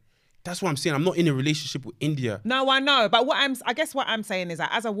is like, that's what I'm saying. I'm not in a relationship with Indiyah. No, I know, but I guess what I'm saying is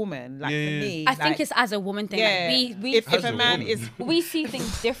that as a woman, like for me, I think it's as a woman thing. Yeah, Like we if a man is, we see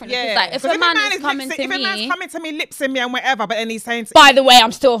things differently. yeah, Like, if a man is coming to if a man's me, coming to me, lips in me and whatever, but then he's saying, by the way,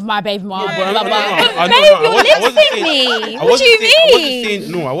 I'm still with my baby mom. Yeah, Blah, blah, blah. Babe, You're lipsing me. What do you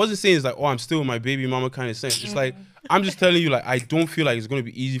mean? I wasn't saying it's like, oh, I'm still with my baby mama kind of sense. It's like, I'm just telling you, like, I don't feel like it's going to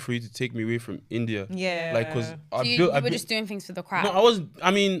be easy for you to take me away from Indiyah. Yeah. Like, because So you were just doing things for the crowd. No, I wasn't. I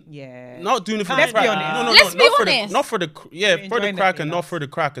mean, not doing it for Let's the be crack. honest. No, Let's be not honest. for the for the enjoying crack it, and not for the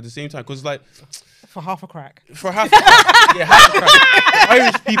crack at the same time. Because like, For half a crack. for half, half a crack.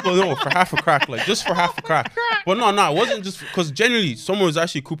 Irish people know for half a crack, like just for half a crack. But no, it wasn't just because generally someone was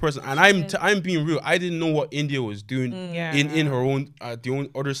actually a cool person, and I'm being real. I didn't know what Indiyah was doing in her own the own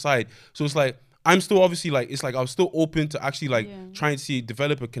other side. So it's like, I'm still obviously like, it's like I was still open to actually like trying to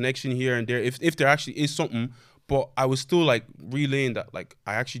develop a connection here and there if there actually is something. But I was still like relaying that like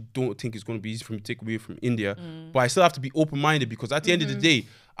I actually don't think it's going to be easy for me to take away from Indiyah. But I still have to be open-minded because at the end of the day,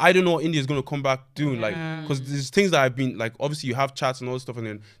 I don't know what India's going to come back doing. Like, because there's things that I've been like, obviously you have chats and all this stuff, and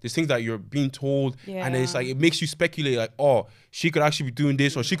then there's things that you're being told, and then it's like it makes you speculate like, oh, she could actually be doing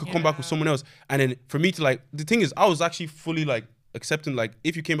this, or she could come back with someone else. And then for me to like, the thing is, I was actually fully like accepting like,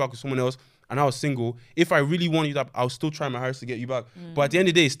 if you came back with someone else and I was single, if I really wanted you, I'll still try my hardest to get you back. But at the end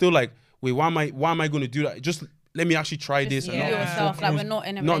of the day, it's still like, wait, why am I going to do that? Just let me actually try this and not be yourself. so Like, close. we're not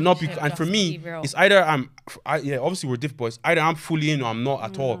in a not be, relationship, and for just me, be real. it's either obviously we're different, but it's either I'm fully in or I'm not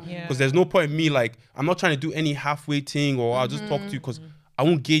at all. Because there's no point in me like, I'm not trying to do any halfway thing or I'll just talk to you because I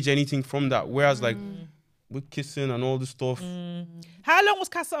won't gauge anything from that. Whereas like with kissing and all this stuff, How long was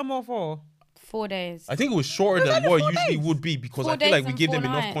Casa Amor for? 4 days. I think it was shorter than what it usually would be because 4 I feel like days we and gave 4 them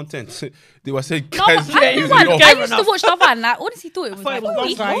enough nights. content. They were saying, No, guys, but I you used know. I used to watch Love Island. I honestly thought it was thought it like was a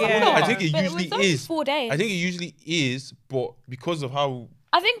week longer, longer. yeah. I think it But usually was only is. 4 days. I think it usually is, but because of how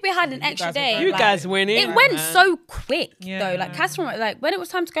I think we had an extra day. You like, guys went in. It went man. so quick Yeah. though. Like Casper, like when it was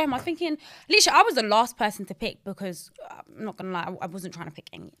time to go home, I was thinking, literally, I was the last person to pick because I'm not gonna lie, I wasn't trying to pick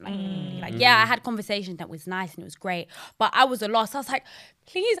any. Like, yeah, I had conversations that was nice and it was great, but I was the last. I was like,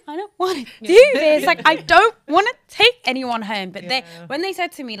 please, I don't want to do this. Like, I don't want to take anyone home. But when they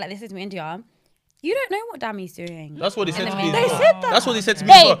said to me, like, this is Indiyah, you don't know what Dami's doing. that's what they said to me. They as well. said that. That's what they said to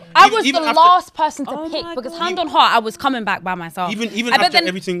me. as Hey, well. I was the after- last person to pick because hand on heart, I was coming back by myself. Even But after then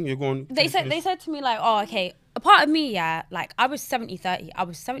everything, you're going. they said to me like, oh, okay. A part of me, yeah, like I was 70-30. I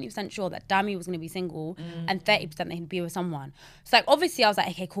was 70% sure that Dami was gonna be single and 30% that he'd be with someone. So like obviously I was like,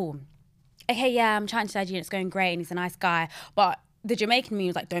 okay, cool. Okay, yeah, I'm chatting to Deji and it's going great and he's a nice guy. But the Jamaican me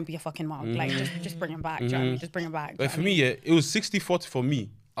was like, don't be a fucking mug. Like, just bring him back. Do you know what I mean? Just bring him back. Like for me, yeah, it was 60-40 for me.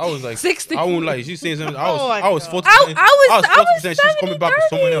 I was like, 60. I won't lie. She's saying something. I was 40%. I was 40%. She's coming back with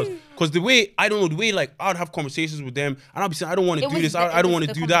someone 70-30. else. Because the way, I don't know, the way like I'd have conversations with them and I'd be saying, I don't want to do this. I don't want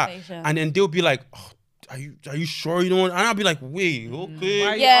to do that. And then they'll be like, oh, are you sure you don't want? And I'll be like, wait,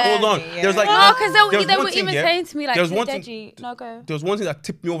 okay, hold on. Yeah. There's like, No, because they were one thing, even yeah. saying to me like, There was "You're one thing- Deji, no go." There was one thing that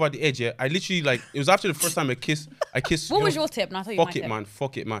tipped me over the edge. Yeah, I literally like it was after the first time I kissed. What was your tip? And I thought you Fuck it, man.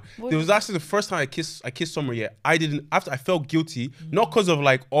 Fuck it, man. It was actually the first time I kissed someone. Yeah, I didn't. After I felt guilty, not because of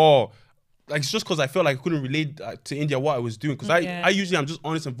like, like it's just because I felt like I couldn't relate to Indiyah what I was doing. Because I usually I'm just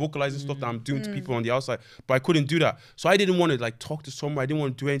honest and vocalizing stuff that I'm doing to people on the outside, but I couldn't do that. So I didn't want to like talk to someone. I didn't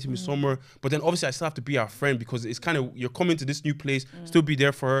want to do anything with someone. But then obviously I still have to be our friend because it's kind of you're coming to this new place, still be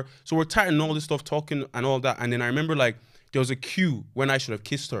there for her. So we're tight and all this stuff, talking and all that. And then I remember like there was a cue when I should have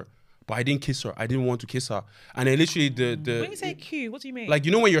kissed her. But I didn't kiss her. I didn't want to kiss her. And then literally the When you say cue, what do you mean? like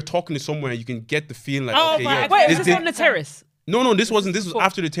you know when you're talking to someone and you can get the feeling like Oh, okay, right. yeah. Wait, this- was this on the terrace? No, this wasn't. This was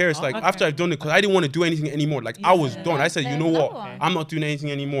after the terrace. Like after I've done it, because I didn't want to do anything anymore. Like I was done. I said, you know what? I'm not doing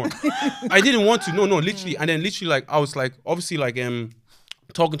anything anymore. I didn't want to. No, literally. And then literally, like I was like, obviously, like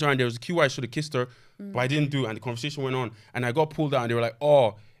talking to her, and there was a cue where I should have kissed her, but I didn't do. And the conversation went on, and I got pulled out, and they were like,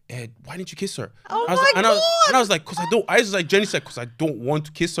 oh. Ed, why didn't you kiss her? Oh I was my like, God. And I was like, because I don't. I was like, Jenny said, because I don't want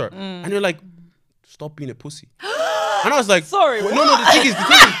to kiss her. And they're like, stop being a pussy. And I was like, Sorry, no, the thing is,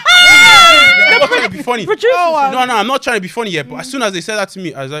 I'm not trying to be funny. No, I'm not trying to be funny yet. But as soon as they said that to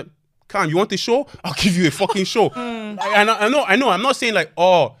me, I was like, Cam, you want a show? I'll give you a fucking show. And I know. I'm not saying like,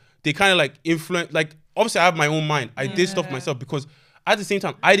 oh, they kind of like influence. Like, obviously, I have my own mind. I did stuff myself because at the same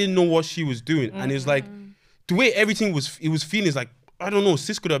time, I didn't know what she was doing, and it's like the way everything was feeling is like. I don't know,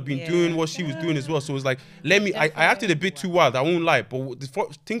 sis could have been doing what she was doing as well. So it was like, I acted a bit too wild. I won't lie. But the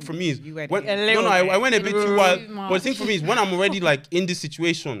thing for me is, I went a bit too wild. But the thing for me is when I'm already like in this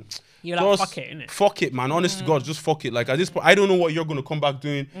situation, you're like, fuck it, innit? Fuck it, man. Honest to God, just fuck it. Like at this point, I don't know what you're going to come back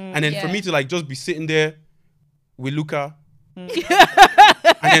doing. And then for me to like just be sitting there with Luca. And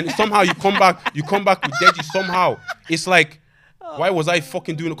then somehow you come back with Deji somehow. It's like, why was I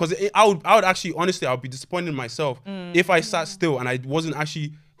fucking doing it? Because I would actually, honestly, I would be disappointed in myself if I sat still and I wasn't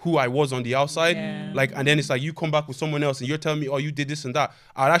actually who I was on the outside. Like, and then it's like you come back with someone else and you're telling me, oh, you did this and that.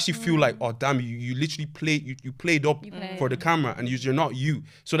 I'd actually feel like, oh, damn, you literally played, you played up for the camera and you're not you.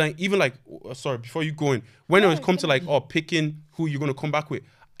 So then even like, sorry, before you go in, when it comes to like, picking who you're going to come back with,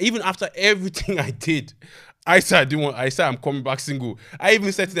 even after everything I did, I said I'm coming back single. I even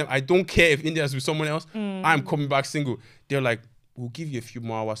said to them, I don't care if Indiyah's with someone else, I'm coming back single. They're like, we'll give you a few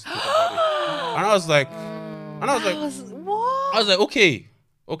more hours to think about it. And I was like, what?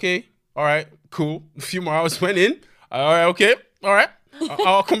 Okay, all right, cool. A few more hours went in. All right, okay, all right.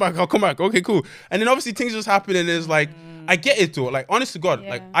 I'll come back. Okay, cool. And then obviously things just happen and it's like, I get it though. Like, honest to God,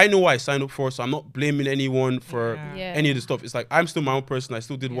 like I know what I signed up for, so I'm not blaming anyone for any of the stuff. It's like, I'm still my own person. I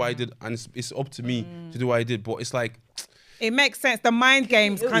still did what I did and it's up to me to do what I did. But it's like, it makes sense. The mind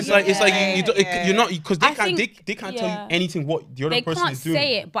games kind of. You're not, because they can't tell you anything what the other person is doing. They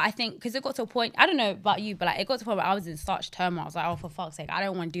can't say it, but I think because it got to a point. I don't know about you, but like it got to a point where I was in such turmoil. I was like, oh, for fuck's sake, I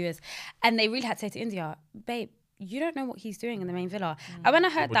don't want to do this. And they really had to say to Indiyah, babe, you don't know what he's doing in the main villa. And when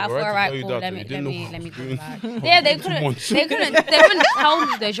I heard that, I thought, all right, cool, let me come back. Yeah, they couldn't tell me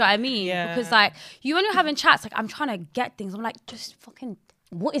though. Do you know what I mean? Yeah. Because like you when you're having chats, like I'm trying to get things. I'm like, just fucking.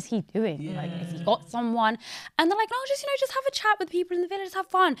 What is he doing? Yeah. Like, has he got someone? And they're like, no, just have a chat with people in the village, have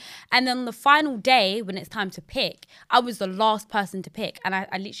fun. And then the final day, when it's time to pick, I was the last person to pick. And I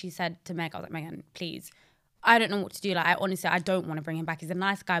literally said to Meg, I was like, Megan, please, I don't know what to do. Like, I don't want to bring him back. He's a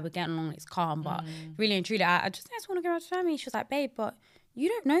nice guy, we're getting along, it's calm. But really and truly, I just want to go out to family. She was like, babe, but you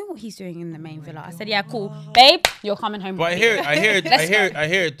don't know what he's doing in the main villa. I said, yeah, cool. Babe, you're coming home. But I hear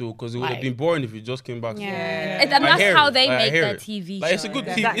it though, because it would have been boring if you just came back. Yeah. And that's how they make their TV show. Like,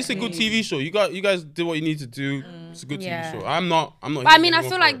 it's a good TV show. You guys did what you need to do. It's a good TV show. I'm not. But I mean, I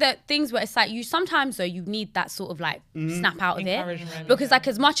feel like the things where it's like you sometimes though you need that sort of like snap out of it, because like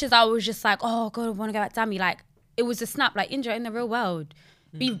as much as I was just like, oh God, I want to go back to Dami, like it was a snap. Like Indiyah in the real world,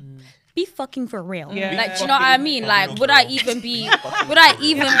 be fucking for real. Yeah. Like, do you know what I mean? Like, would I even be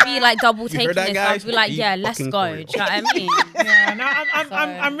like double taking this? I'd be like, yeah, let's go. Do you know what I mean? Yeah, no,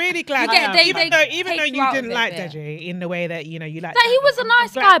 I'm really glad. Even though you didn't like Deji in the way that you liked. Like, he was a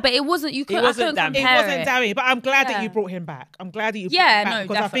nice guy, but it wasn't. I couldn't compare it. It wasn't Dami, but I'm glad that you brought him back. I'm glad that you brought him back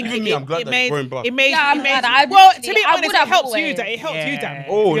because I think I'm glad that you brought him back. It made. Well, to be honest, it helped you,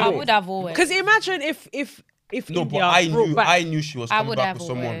 Dami. I would have always. Because imagine if if No, but Indiyah I knew she was I coming would back have with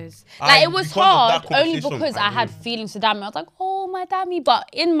someone. always. Like, it was Because of hard that only conversation, because I had feelings for Dami. I was like, oh, my Dami. But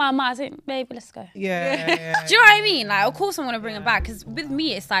in my mind, I was like, baby, let's go. Yeah. Do you know what I mean? Like, of course, I'm gonna bring it back because with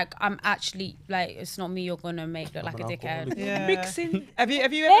me, it's like I'm actually like it's not me you're gonna make look like a dickhead. Yeah. mixing. Have you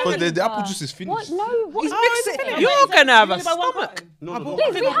ever? Because the apple juice is What? finished. No, what? You're gonna have a About one stomach. No.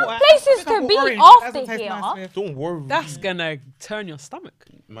 Please, we have I places think to be orange. after Doesn't taste here. nice with- Don't worry. That's gonna turn your stomach.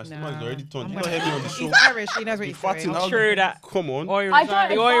 My stomach is already turned. You I'm don't hear me on the show. He's Irish. He knows what he's Fatting doing. out. True that. Come on. Irish, I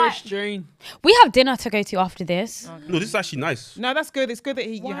don't the Irish like- dream. We have dinner to go to after this. No, this is actually nice. No, that's good. It's good that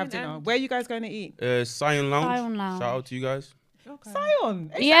you Wine have dinner. and- Where are you guys going to eat? Scion Lounge. Scion Lounge. Shout out to you guys.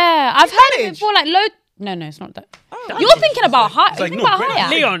 Sion. Yeah, I've heard it village? before. Like load. No, it's not that. You're thinking about high. It's You're like, thinking no, about higher.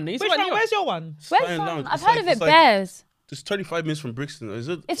 Leon, he's Which right one? here. Where's your one? Where's Scion that? Lounge. I've It's heard like- of it. it's like- Bears. It's 35 minutes from Brixton. Is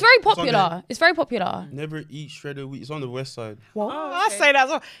it? It's very on the- popular. It's very popular. Never eat shredded wheat. It's on the west side. I say that as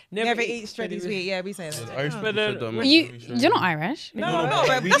well. Never eat shredded wheat. Yeah, we say that. Irish people said that. man. You're not Irish. No, but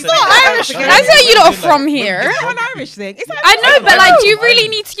but we that's said- not Irish. That's I know you lot are from here. It's not an Irish thing. It's I know, but like, do you really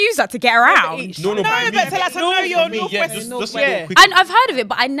need to use that to get around? No, No, but but to like to know your me, northwest yeah, and just northwest. like quick. I've heard of it,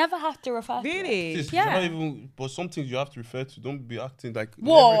 but I never have to refer to it. Really? Sis, Yeah. you're not even, but some things you have to refer to. Don't be acting like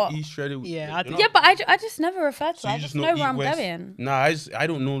What? never eat shredded wheat. Yeah, You're I not- Yeah, but I just never refer to So it. you I just just know eat where I'm west. going. Nah, I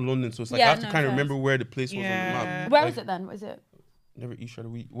don't know London, so it's like Yeah, I have to no, kind of fair. remember where the place was on the Yeah. map. Where Like, is it then? What is it? Never eat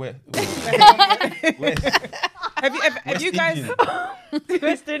shredded wheat. Where? Have you guys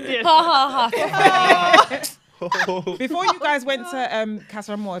West Indian. Ha ha ha. before you guys went to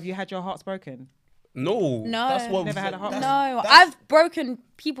Casa Amor, have you had your hearts broken? No. No. That's what Never had a heart. No, I've broken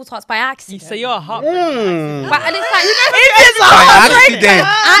people's hearts by accident. So you're a heart. But, and it's like By accident.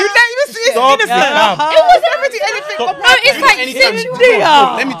 Stop the cap. it wasn't anything. Stop. No, it's like Anytime.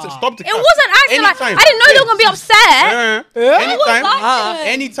 Cynthia. Let me stop the It cap. wasn't accident. Like, Anytime. I didn't know they were gonna be upset. Anytime, like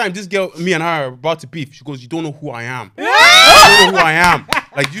anytime this girl, me and her are about to beef, she goes, "You don't know who I am. You don't know who I am.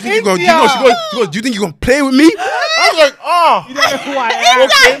 Like, do you think you're gonna? She goes, do you think you're gonna play with me?" I was like, "Oh, you don't know who I am."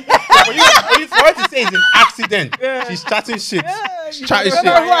 Okay. For her to say it's an accident, she's chatting shit. She's chatting shit. You don't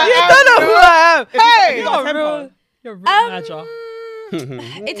know who I am. Hey, you got you're a real. You're real manager.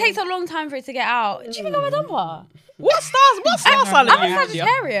 It takes a long time for it to get out. Do you think I'm a dumper? What star sign are I'm you? a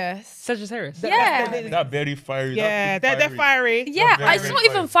Sagittarius. Sagittarius. Yeah. That very fiery. Yeah, that they're fiery. Yeah, Very, it's very not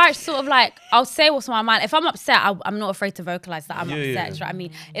even fire. It's sort of like I'll say what's on my mind. If I'm upset, I'm not afraid to vocalize that I'm Yeah, upset. yeah. Do you know what I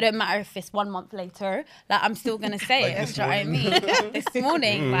mean? It don't matter if it's 1 month later. Like I'm still gonna say Like it. this Do you know what I mean? This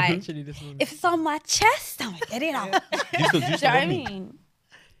morning, like Actually, this one. if it's on my chest, I'm gonna get it out. Do You still you know what I love me? mean?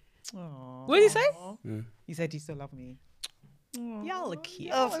 What did he say? You said you still love me. Y'all are cute.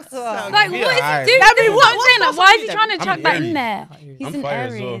 Like Yeah, what is alright. he doing? I mean, What I'm saying, like, what why is he star trying to I'm chuck an that in Aries. there? He's I'm an fire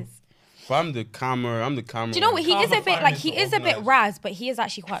as well. Aries. But I'm the calmer. Do you know what? He is a bit like he is a bit organized. Raz, but he is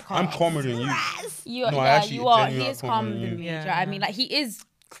actually quite calm. I'm calmer than you. You, No, I yeah, actually you are. genuinely He am is calmer calmer than than you. me. Do you know what I mean? Like he is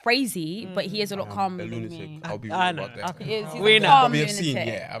crazy, but he is a lot calmer A than lunatic. me. I'll be real I know. about that. He is. He's We a know. calm We have lunatic. seen,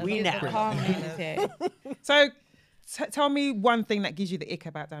 yeah, He's we a know. calm lunatic. So tell me one thing that gives you the ick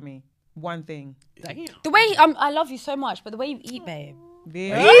about Dami. One thing. The way I love you so much, but the way you eat, babe.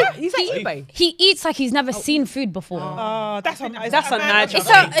 Really? He's like eBay. He eats like he's never seen food before. Oh, that's a Nigel.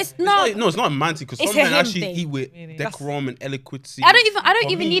 It's not. No, it's not a man thing because It's some a men him actually thing. eat with decorum and eloquence. I don't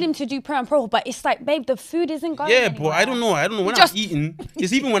For even me- need him to do pro and pro, but it's like, babe, the food isn't going. Yeah, but anywhere. I don't know. When Just- I'm eating,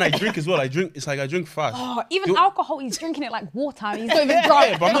 it's even when I drink as well. It's like I drink fast. Oh, even You- alcohol, he's drinking it like water. And he's not even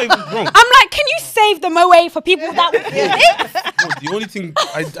drunk. Yeah, but I'm not even drunk. I'm like, can you save the moe for people that would do this? No, the only thing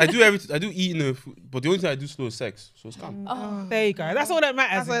I do everything I do eat in the food, but the only thing I do slow is sex. So it's calm. Oh. There you go. That's all that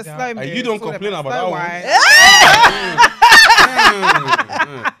matters. That's what Indiyah. slow And you don't complain about that one.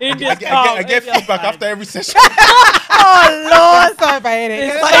 India's I get feedback after every session. Oh Lord, sorry about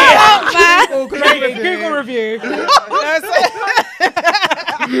it. Google review. So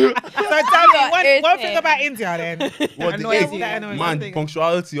tell me one thing irritating. about Indiyah then. What Annoys the you, that annoys man, you.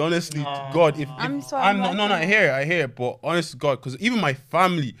 punctuality. Honestly, God, if I'm so I'm not, no, unlucky. I hear it, but honest to God, because even my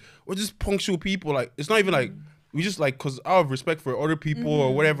family, we're just punctual people. Like it's not even like we just like because out of respect for other people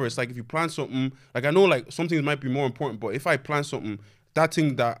or whatever. It's like if you plan something, like I know like some things might be more important, but if I plan something, that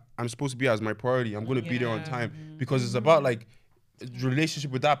thing that I'm supposed to be as my priority, I'm gonna be there on time because it's about like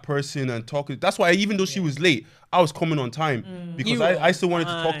relationship with that person and talking. That's why even though she was late, I was coming on time because I still wanted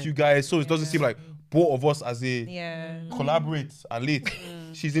to talk to you guys, so it doesn't seem like both of us as a collaborate are late.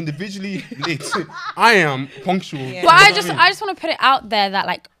 She's individually late. I am punctual. But I just want to put it out there that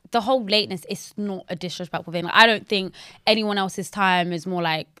like the whole lateness is not a disrespectful thing. Like, I don't think anyone else's time is more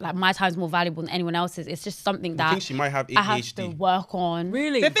like my time is more valuable than anyone else's. It's just something I that think she might have I have to ADHD. work on.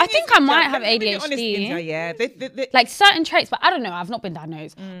 Really? I think I might have Let me be honest, ADHD. Indiyah, yeah. Like certain traits, but I don't know. I've not been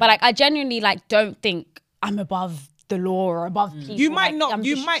diagnosed. But like I genuinely like don't think I'm above the law or above people. You might like, not. I'm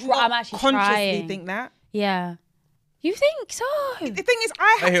You just might I'm not actually consciously trying. think that. Yeah. You think so? The thing is,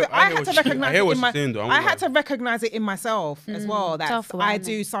 I had to recognize I had to recognize it in myself as well. That I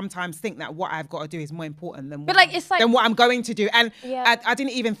do sometimes think that what I've got to do is more important than than what I'm going to do, and I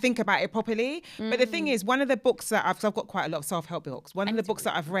didn't even think about it properly. But the thing is, one of the books that I've got quite a lot of self-help books. One of the books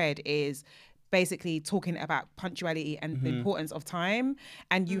that I've read is basically talking about punctuality and the importance of time,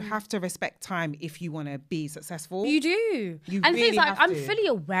 and you have to respect time if you want to be successful. You do. You and really things like have I'm to. fully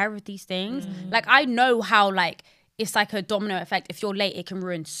aware of these things. Like I know how like it's like a domino effect. If you're late, it can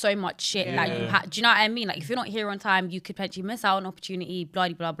ruin so much shit that you had. Do you know what I mean? Like if you're not here on time, you could potentially miss out on an opportunity, blah,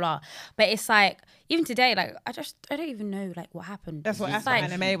 blah, blah. But it's like, even today, like I don't even know like what happened. That's what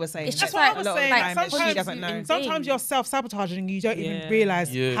Anime was saying. It's just like like, a lot of like, time sometimes she doesn't know. Sometimes you're self-sabotaging and you don't even realise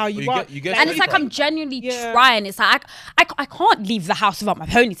how you are. And it's like I'm genuinely trying. It's like I can't leave the house without my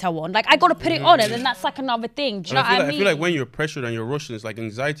ponytail on. Like I got to put it on, and then that's like another thing. Do you know what I mean? I feel like when you're pressured and you're rushing, it's like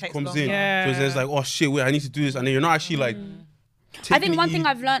anxiety comes in. So it's like, oh shit, wait, I need to do this, and then you're not actually like. I think one thing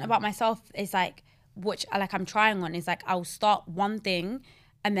I've learned about myself is like, which like I'm trying on, is like I'll start one thing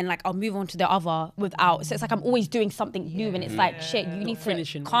and then like I'll move on to the other without. So it's like I'm always doing something new, and it's like shit. You need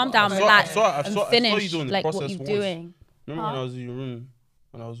to calm down, relax, and finish like what you're doing. Remember when I was in your room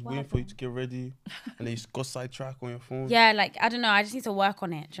and I was waiting for you to get ready, and then you got sidetracked on your phone? Yeah, like I don't know. I just need to work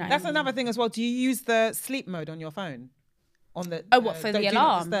on it. That's another thing as well. Do you use the sleep mode on your phone? On the what for the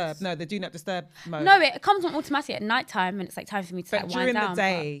alarm? No, the do not disturb mode. No, it comes on automatic at night time, and it's like time for me to like wind during down. the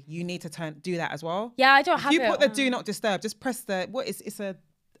day, you need to do that as well. Yeah, I don't have it. If you put the do not disturb, just press the it's a.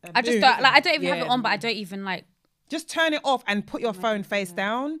 I just don't like. I don't even have it on, but I don't even like. Just turn it off and put your phone face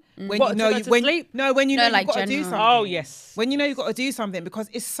down when What, you know to sleep? when you know like you've got to do something. Oh yes. When you know you've got to do something, because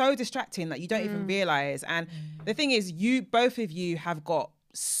it's so distracting that you don't even realize. And the thing is, both of you have got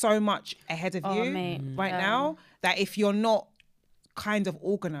so much ahead of you right now that if you're not kind of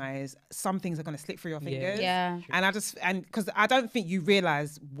organized, some things are going to slip through your fingers. Yeah. And because I don't think you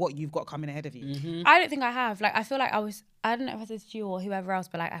realize what you've got coming ahead of you. I don't think I have. Like I feel like I don't know if I said to you or whoever else,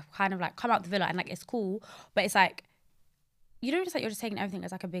 but like I've kind of like come out the villa and like it's cool, but it's like you know, just like you're just taking everything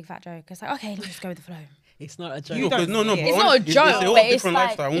as like a big fat joke. It's like, okay, let's just go with the flow. It's not a joke. It's not a joke, but it's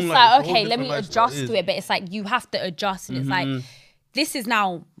like okay, let me adjust to it. But it's like you have to adjust, and it's like this is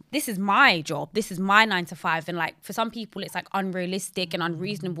my job. This is my 9 to 5. And like for some people, it's like unrealistic and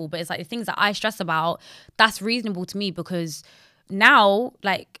unreasonable. But it's like the things that I stress about, that's reasonable to me, because now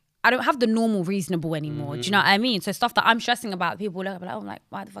like I don't have the normal reasonable anymore. Do you know what I mean? So stuff that I'm stressing about, people look like, oh, I'm like,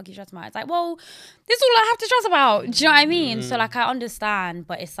 why the fuck are you stressing about? It's like, well, this is all I have to stress about. Do you know what I mean? So like I understand,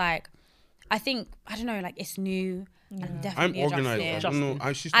 but it's like, I think, I don't know, like it's new. And definitely I'm organized.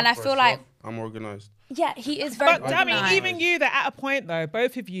 And I feel like I'm organized. Yeah, he is very But Dami, even you, that at a point though,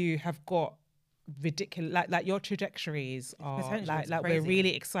 both of you have got ridiculous, like your trajectories are like we're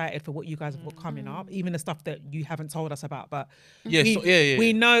really excited for what you guys have got coming up, even the stuff that you haven't told us about. But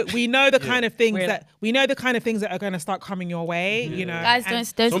we know the kind of things that are going to start coming your way. You know, guys,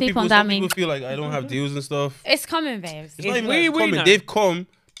 don't sleep on Dami. Some people feel like I don't have deals and stuff. It's coming, babes. It's not even like coming. They've come.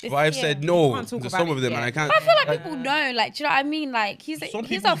 But I've said no to some of them, and I can't. I feel like people know, like, do you know what I mean? Like, he's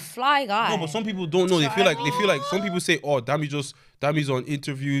a fly guy. No, but some people don't know. They feel like some people say, "Oh, Dami's on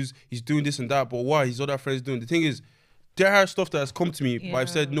interviews. He's doing this and that." But what his other friends doing? The thing is, there are stuff that has come to me, but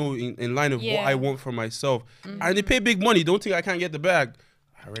I've said no in line of what I want for myself, and they pay big money. Don't think I can't get the bag.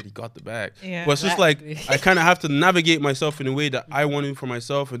 I already got the bag. Yeah, but it's just like I kind of have to navigate myself in a way that I want it for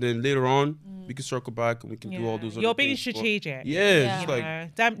myself, and then later on we can circle back and we can do all those. You're being strategic. It's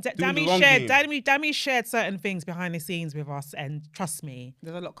like Dami shared certain things behind the scenes with us, and trust me,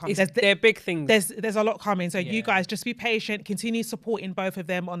 there's a lot coming. They're big things. There's a lot coming. So you guys just be patient. Continue supporting both of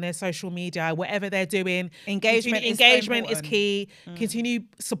them on their social media, whatever they're doing. Engagement is key. Continue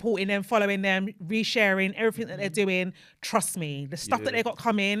supporting them, following them, resharing everything that they're doing. Trust me, the stuff that they got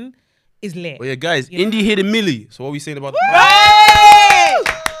coming is lit. Well, yeah, guys, Indie hit a milli. So what are we saying about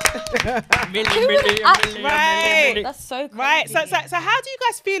Right. That's so crazy. Right. So how do you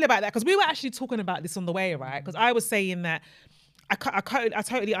guys feel about that? Because we were actually talking about this on the way, right? Because I was saying that I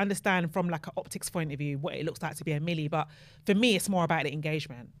totally understand from like an optics point of view what it looks like to be a milli, but for me it's more about the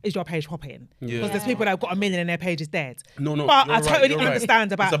engagement. Is your page popping? Because there's people that have got 1 million and their page is dead. No. But I totally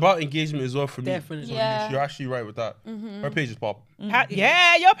understand about. It's about engagement as well for me. Definitely. Yeah. You're actually right with that. Her page is pop.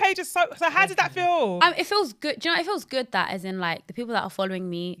 Your page is so. So how does that feel? It feels good. Do you know? It feels good that, as in, like the people that are following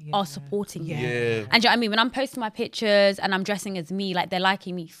me are supporting me. Yeah. And do you know what I mean? When I'm posting my pictures and I'm dressing as me, like they're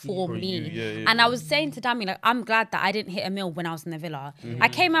liking me for me. You. And I was saying to Dami, like, I'm glad that I didn't hit 1 mil when I was house in the villa. I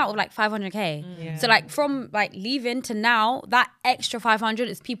came out with like 500k. So like from like leaving to now, that extra 500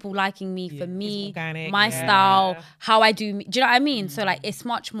 is people liking me for me, organic, my style, how I do. Do you know what I mean? So like it's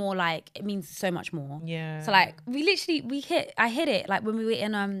much more like it means so much more. Yeah. So like I hit it like when we were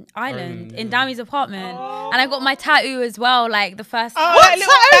in Ireland in Dami's apartment, and I got my tattoo as well. Like the first.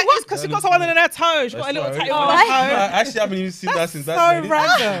 What's because she got someone in her toe? She got a little tattoo on her toe. I actually haven't even seen that since that day.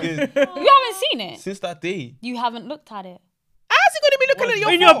 random. You haven't seen it. Since that day. You haven't looked at it. How's he going to be looking at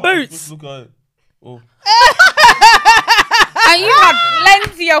your In your phone? boots. Look at it. Oh. And you had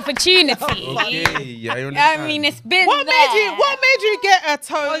plenty of opportunity. Okay, yeah, I understand. I mean, it's been What there. made you get a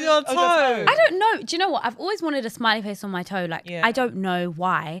toe On your toe? I don't know. Do you know what? I've always wanted a smiley face on my toe. Like, I don't know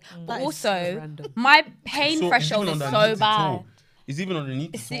why. But That is so also, random. my pain So threshold even is underneath so the bad. toe. It's even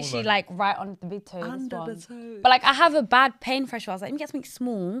underneath It's the toe, literally like right on the big toe. this Under the one. toe. But like I have a bad pain threshold. I was like, let me get something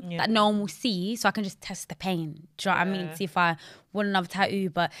small that no one will see, so I can just test the pain. Do you know what I mean? See if I want another tattoo.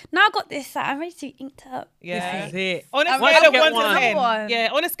 But now I got this. Like, I'm ready to inked up. Yeah. This is it. On a I'm scale gonna of get 1 to one. 10. One. Yeah,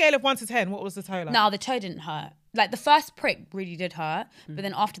 on a scale of 1 to 10, what was the toe like? No, the toe didn't hurt. Like the first prick really did hurt, but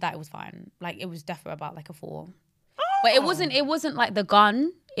then after that it was fine. Like it was definitely about like a 4. But it wasn't like the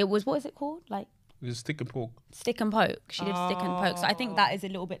gun. It was, what is it called? Like Just stick and poke. stick and poke. She did stick and poke. So I think that is a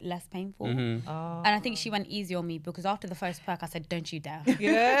little bit less painful. Mm-hmm. And I think she went easy on me because after the first perk I said, don't you dare.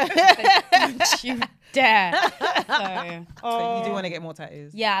 Yeah. Don't you dare. So you do want to get more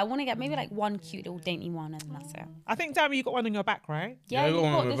tattoos? Yeah, I want to get maybe like one cute little dainty one and that's it. I think, Dami, you got one on your back, right? Yeah, I you got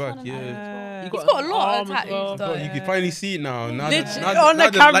one got on my this back, one. yeah. He's got a lot of arm as tattoos well. though. You can finally see it now. Now Literally, that, on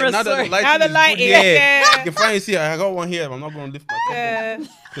the camera, now that sorry. the light Now the is light good, is yeah. there. You can finally see it. I got one here. I'm not going to lift my top. Yeah.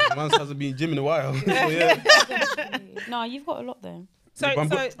 Because man hasn't been in gym in a while. So, yeah. No, you've got a lot though. So, I'm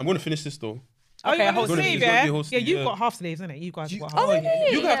so going to finish this though. oh, Okay, you a whole got a sleeve, sleeve, it's gonna yeah? be a whole Yeah, sleeve, you've yeah. got half sleeves, isn't it? You guys have got half Oh, sleeves.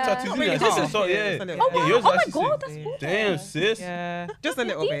 really? You have Yeah. tattoos. Not really Yeah, this half. is so, Yeah, yeah. it's a little Yeah, bit. yours Oh my actually god, sick. that's gorgeous. Damn, sis. Yeah, just a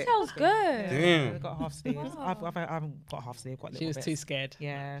little bit. Details good. Damn. I've got half sleeves. I haven't got half sleeve. Got a little She was bit. too scared.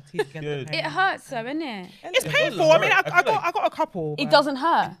 Yeah, teeth against the Good. pain. It hurts though, isn't it? It's It painful. doesn't I mean, hurt. I feel I got a couple. It but- doesn't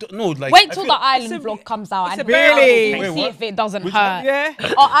hurt. No, like. Wait I till feel- the island vlog comes out and Really? we'll see Wait, if it doesn't Which hurt. one? Yeah.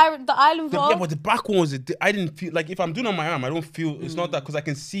 Or the island Yeah, vlog. but the back one was, I didn't feel, like if I'm doing on my arm, I don't feel, it's not that because I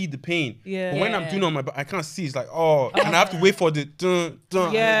can see the pain. Yeah. But when I'm doing on my back, I can't see. It's like, and I have to wait for the dun,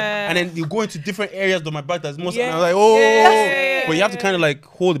 dun. Yeah. And then you go into different areas of my back that's most, and Yeah. I'm like, oh. Yeah. But you have to kind of like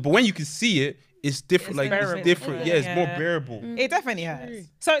hold it. But when you can see it, it's different. It's bearable. It's different. Yeah, it's more Yeah. bearable. It definitely hurts.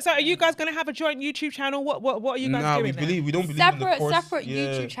 So are you guys gonna have a joint YouTube channel? What are you guys Nah, doing? we don't believe in the course. Separate Yeah.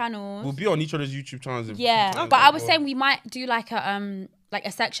 YouTube channels. We'll be on each other's YouTube channels. Yeah, but I was saying we might do like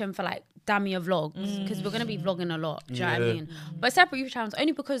a section for like Damiyah vlogs because we're gonna be vlogging a lot. Do you know what I Yeah. mean? But separate YouTube channels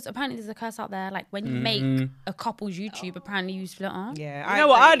only because apparently there's a curse out there. Like when you make a couple's YouTube, apparently you split on. Yeah, You know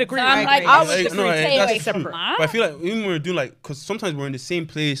what? I'd agree. So I'm like, agree. I Like, would just no, stay that's away true. from But that. I feel like even when we're doing like, because sometimes we're in the same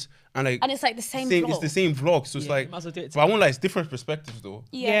place and like, And it's like the same it's vlog. the same vlog. So it's like, might as well do it but I won't like, it's different perspectives though.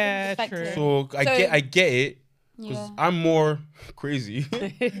 Yeah, perspective. true. So I get it because Yeah. I'm more crazy.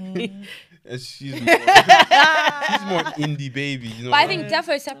 And she's more indie baby, you know. But I think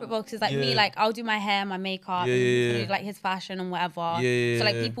defo separate vlogs is like me, Yeah. like I'll do my hair, my makeup, Yeah, and he's yeah, gonna yeah. do, like his fashion and whatever. Yeah, so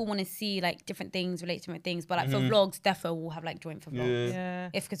like yeah. people want to see like different things, relate to different things. But like for vlogs, defo will have like joint for vlogs. Yeah. Yeah.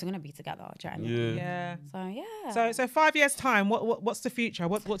 If because we're gonna be together, do you know what I mean? Yeah. Yeah. So yeah. So 5 years time, what's the future?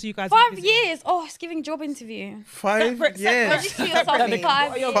 What do you guys? 5 years. Oh, it's giving job interview. 5 Where years. do you see yourself in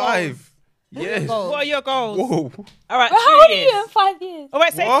 5 years? 5. Yes. What are your goals? Whoa. All right, Well, how old 2 are you years. in 5 years? Oh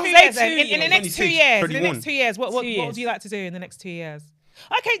wait, say What? 2 years. Say Then. 2 In the years. next 2 26, years. In the 31. next 2 years, what 2 would years. you like to do in the next 2 years?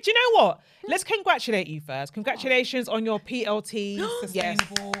 Okay, do you know what? Let's congratulate you first. Congratulations on your PLT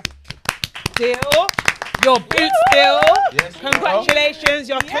sustainable deal. Your boots deal. Yes, Congratulations.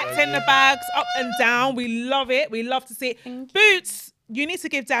 You're collecting the bags up and down. We love it. We love to see it. Boots. You need to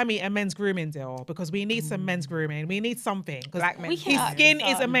give Dami a men's grooming deal because we need some men's grooming. We need something. Black men. We can His actually skin is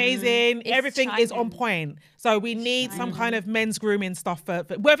start. amazing. It's Everything is on shining. point. So we need some kind of men's grooming stuff for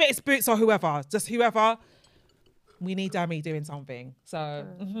whether it's Boots or whoever. Just whoever. We need Dami doing something. So,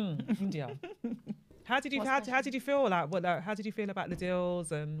 Indiyah. How did you feel how did you feel about the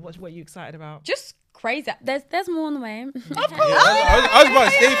deals and what were you excited about? Just crazy. There's more on the way. Of course. I was about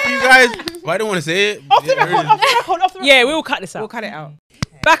to say it for you guys, but I don't want to say it. Off the Yeah, record, off the record. Yeah, we'll cut this We'll out. cut it out.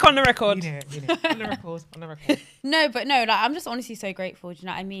 Back on the record. You know. On the record. No, but no, like I'm just honestly so grateful. Do you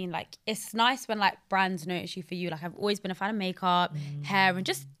know what I mean? Like it's nice when like brands notice you for you. Like I've always been a fan of makeup, hair, and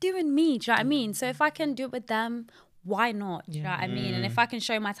just doing me. Do you know what I mean? So if I can do it with them, why not? Do you know what I mean? And if I can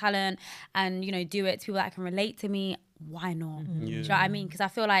show my talent and do it to people that can relate to me, why not? Do you know what I mean? Because I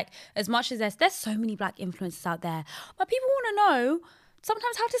feel like as much as there's so many black influencers out there, but people want to know,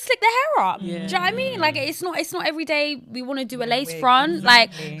 sometimes how to slick their hair up. Yeah. Do you know what I mean? Like it's not every day we want to do a lace wig, front.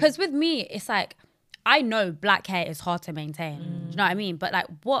 exactly. Like, because with me, it's like, I know black hair is hard to maintain. Do you know what I mean? But like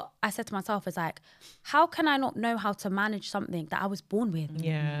what I said to myself is like, how can I not know how to manage something that I was born with?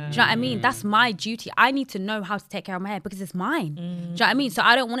 Yeah. Do you know what I mean? That's my duty. I need to know how to take care of my hair because it's mine. Do you know what I mean? So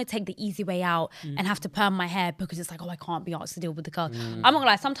I don't want to take the easy way out and have to perm my hair because it's like, oh, I can't be asked to deal with the curl. I'm not gonna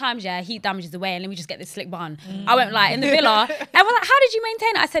lie, sometimes, yeah, heat damages the way and let me just get this slick bun. I won't lie. In the villa, everyone's like, how did you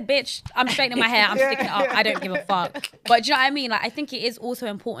maintain it? I said, bitch, I'm straightening my hair, I'm sticking it up, I don't give a fuck. But do you know what I mean? Like, I think it is also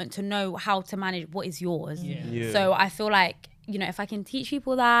important to know how to manage what is yours. Yeah. So I feel like, you know, if I can teach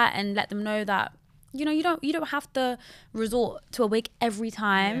people that and let them know that, you know, you don't have to resort to a wig every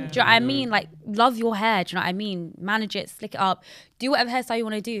time. Do you know what I mean? Like, love your hair. Do you know what I mean? Manage it, slick it up, do whatever hairstyle you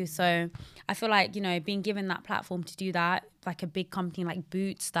want to do. So I feel like, you know, being given that platform to do that, like a big company like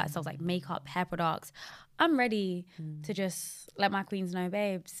Boots that sells like makeup, hair products, I'm ready to just let my queens know,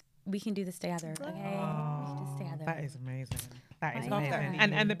 babes, we can do this together. Okay, we can do this together. That is amazing. That is I love amazing.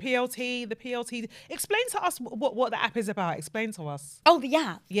 that. And the PLT. Explain to us what the app is about. Explain to us. Oh, the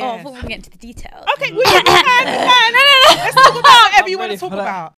app. Yes. Oh, I thought we were getting to the details. Okay, we can. Let's talk about whatever you want ready to talk for that.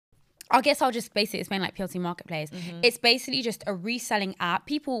 about. I guess I'll just basically explain like PLT Marketplace. It's basically just a reselling app.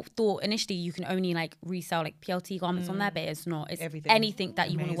 People thought initially you can only like resell like PLT garments on there, but it's not. It's Everything. anything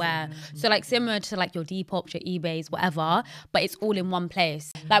that you want to wear. So like similar to like your Depop, your eBays, whatever, but it's all in one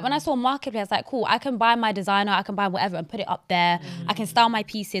place. Like when I saw Marketplace, I was like, cool, I can buy my designer, I can buy whatever and put it up there. I can style my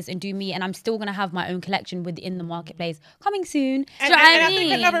pieces and do me, and I'm still gonna have my own collection within the Marketplace coming soon. Do you know what And I I think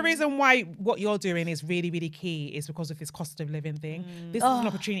mean? another reason why what you're doing is really, really key is because of this cost of living thing. This is an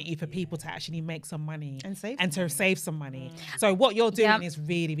opportunity for people to actually make some money And save to save some money. So what you're doing Yeah. is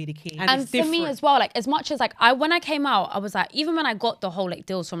really, really key. And for me as well, like as much as like when I came out, I was like, even when I got the whole like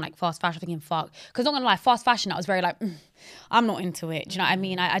deals from like fast fashion, thinking fuck, because not gonna lie, fast fashion, I was very like, I'm not into it. Do you know what I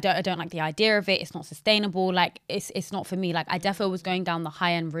mean? I don't like the idea of it. It's not sustainable. Like it's not for me. Like I definitely was going down the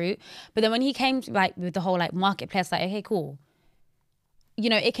high end route. But then when he came to, like with the whole like marketplace, like okay, cool.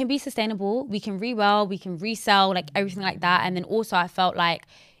 You know, it can be sustainable. We can re-well, we can resell, like everything like that. And then also I felt like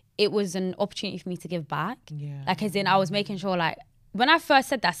it was an opportunity for me to give back. Yeah. Like as in I was making sure like, when I first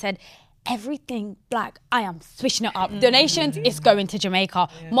said that, I said, everything black, I am switching it up. Donations is going to Jamaica.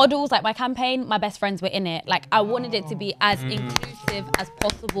 Models, like my campaign, my best friends were in it. Like I wanted it to be as inclusive as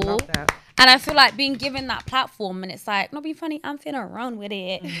possible. And I feel like being given that platform and it's like, not being funny, I'm finna run with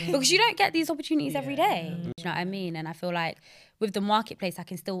it. Because you don't get these opportunities every day. Do you know what I mean? And I feel like with the marketplace, I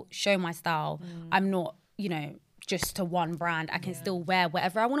can still show my style. I'm not, you know, just to one brand. I can still wear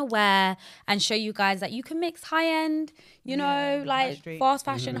whatever I want to wear and show you guys that you can mix high end, you know, like street. fast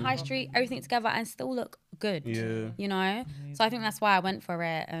fashion, high street, everything together and still look good. Yeah. You know? So I think that's why I went for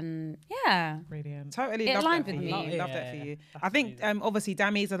it. And yeah. Brilliant. Totally It love aligned that for with you. me. Love that for you. I think obviously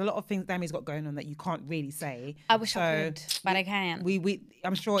Dami's, there's a lot of things Dami's got going on that you can't really say. I wish I So could, but I can't.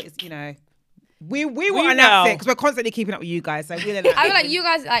 I'm sure it's, you know, we want to know. announce it because we're constantly keeping up with you guys. So we'll announce I feel it like when- you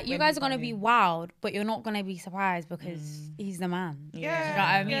guys when are he's gonna coming. be wild, but you're not gonna be surprised because he's the man.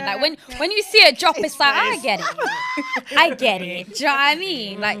 Yeah. Do you know what I mean? Like when you see it drop, it's like I get it. I get it. Do you know what I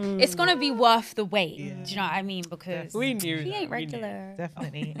mean? Like it's gonna be worth the wait. Do you know what I mean? Because We knew he that, ain't we knew. regular.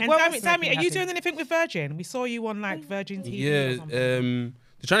 Definitely. And Well, Dami, are you doing anything with Virgin? We saw you on like Virgin TV. or Yeah, something.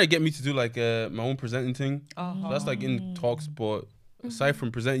 they're trying to get me to do like my own presenting thing. So that's like in talks, but aside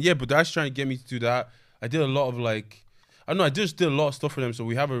from presenting, yeah, but they're actually trying to get me to do that. I did a lot of like, I don't know, I just did a lot of stuff for them. So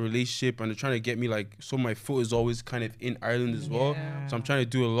we have a relationship and they're trying to get me like, so my foot is always kind of in Ireland as well. So I'm trying to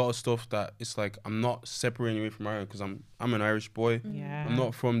do a lot of stuff that it's like, I'm not separating away from Ireland because I'm an Irish boy. Yeah. I'm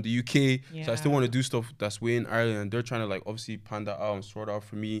not from the UK. So I still Yeah. want to do stuff that's way in Ireland. And they're trying to like obviously pan that out and sort out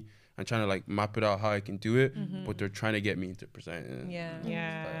for me. And trying to like map it out how I can do it, but they're trying to get me into presenting. Yeah.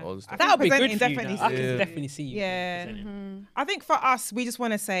 Yeah. Like, all this stuff. That would be good Presenting for you. definitely Though. I Yeah. can definitely see you. Yeah. presenting. I think for us, we just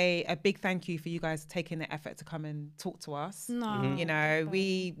want to say a big thank you for you guys taking the effort to come and talk to us. No. You know,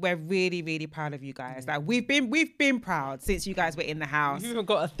 we're really, really proud of you guys. Like we've been proud since you guys were in the house. We've even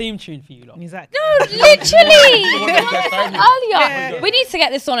got a theme tune for you, lot. Exactly. No, literally. Earlier, we need to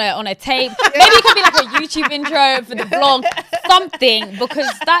get this on a tape. Maybe it could be like a YouTube intro for the vlog, something, because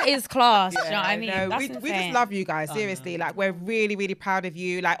that is class. Do you know what I mean? No, That's we just insane. love you guys, seriously. Like we're really, really proud of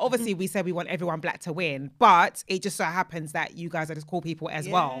you. Like obviously we said we want everyone black to win, but it just so happens that you guys are just cool people as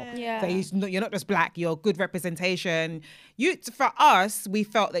well. Yeah. So you're not just black, you're good representation. For us, we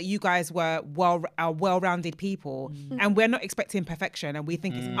felt that you guys were well-rounded people, and we're not expecting perfection, and we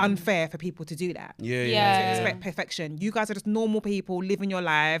think it's unfair for people to do that. Yeah, Yeah. To expect perfection. You guys are just normal people living your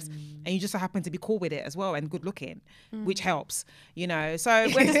lives, and you just so happen to be cool with it as well and good looking, which helps, you know. So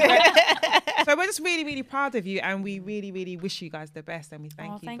we're just, So we're just really, really proud of you, and we really, really wish you guys the best, and we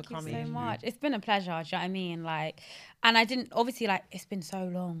thank you for coming. Thank you so much. It's been a pleasure. Do you know what I mean? Like, and I didn't obviously like. It's been so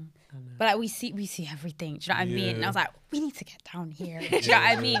long, but like we see everything. Do you know what I mean? And I was like, we need to get down here. Do you know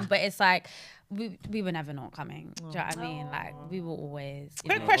what I mean? But it's like. We were never not coming. Do you know what I mean? Like, we were always.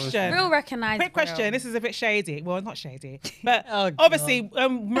 Quick question. Real recognised. Quick question. This is a bit shady. Well, not shady, but Oh, obviously,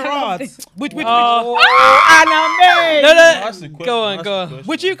 Murad. Would That's the question, Go on, that's go the on. question.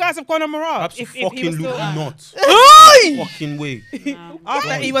 would you guys have gone on Murad if he was Absolutely still not. Fucking way.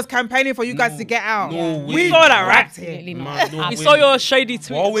 After he was campaigning for you guys to get out. No way. We saw that, right? Absolutely Man, not. no We way. saw your shady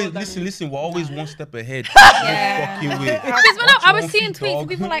tweet. We're always listen. We're always one step ahead. Yeah. No fucking way. Because when I was Watch seeing your tweets, dog. and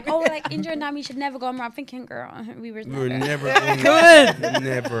people were like, oh, like Indiyah and Dami should never go on. I'm thinking, girl, we were We were never. never going.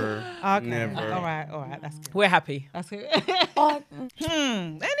 Never. Okay. Never. All right. That's good. We're happy. That's good. Oh,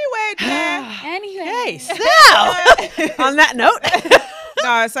 Anyway, Claire. anyway. On that note.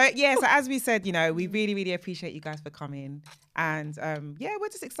 No, so as we said, you know, we really, really appreciate you guys for coming, and we're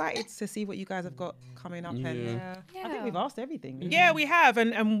just excited to see what you guys have got coming up. And I think we've asked everything. Yeah, we have,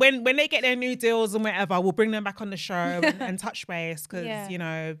 and when they get their new deals and whatever, we'll bring them back on the show and touch base because you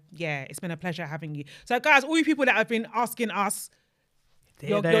know, it's been a pleasure having you. So, guys, all you people that have been asking us,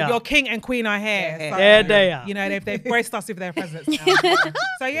 your king and queen are here. So, There they are. You know, they've graced us with their presence now.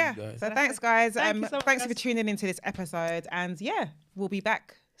 So yeah, So thanks, guys. Thank you so much, Thanks guys. for tuning into this episode, and we'll be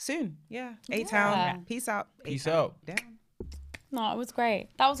back soon. A-Town. Yeah. Peace out. Peace out. Down. No, it was great.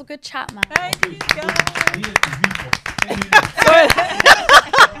 That was a good chat, man. Thank you, guys.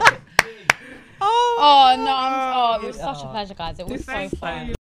 Oh no, it was such a pleasure, guys. It was so fun.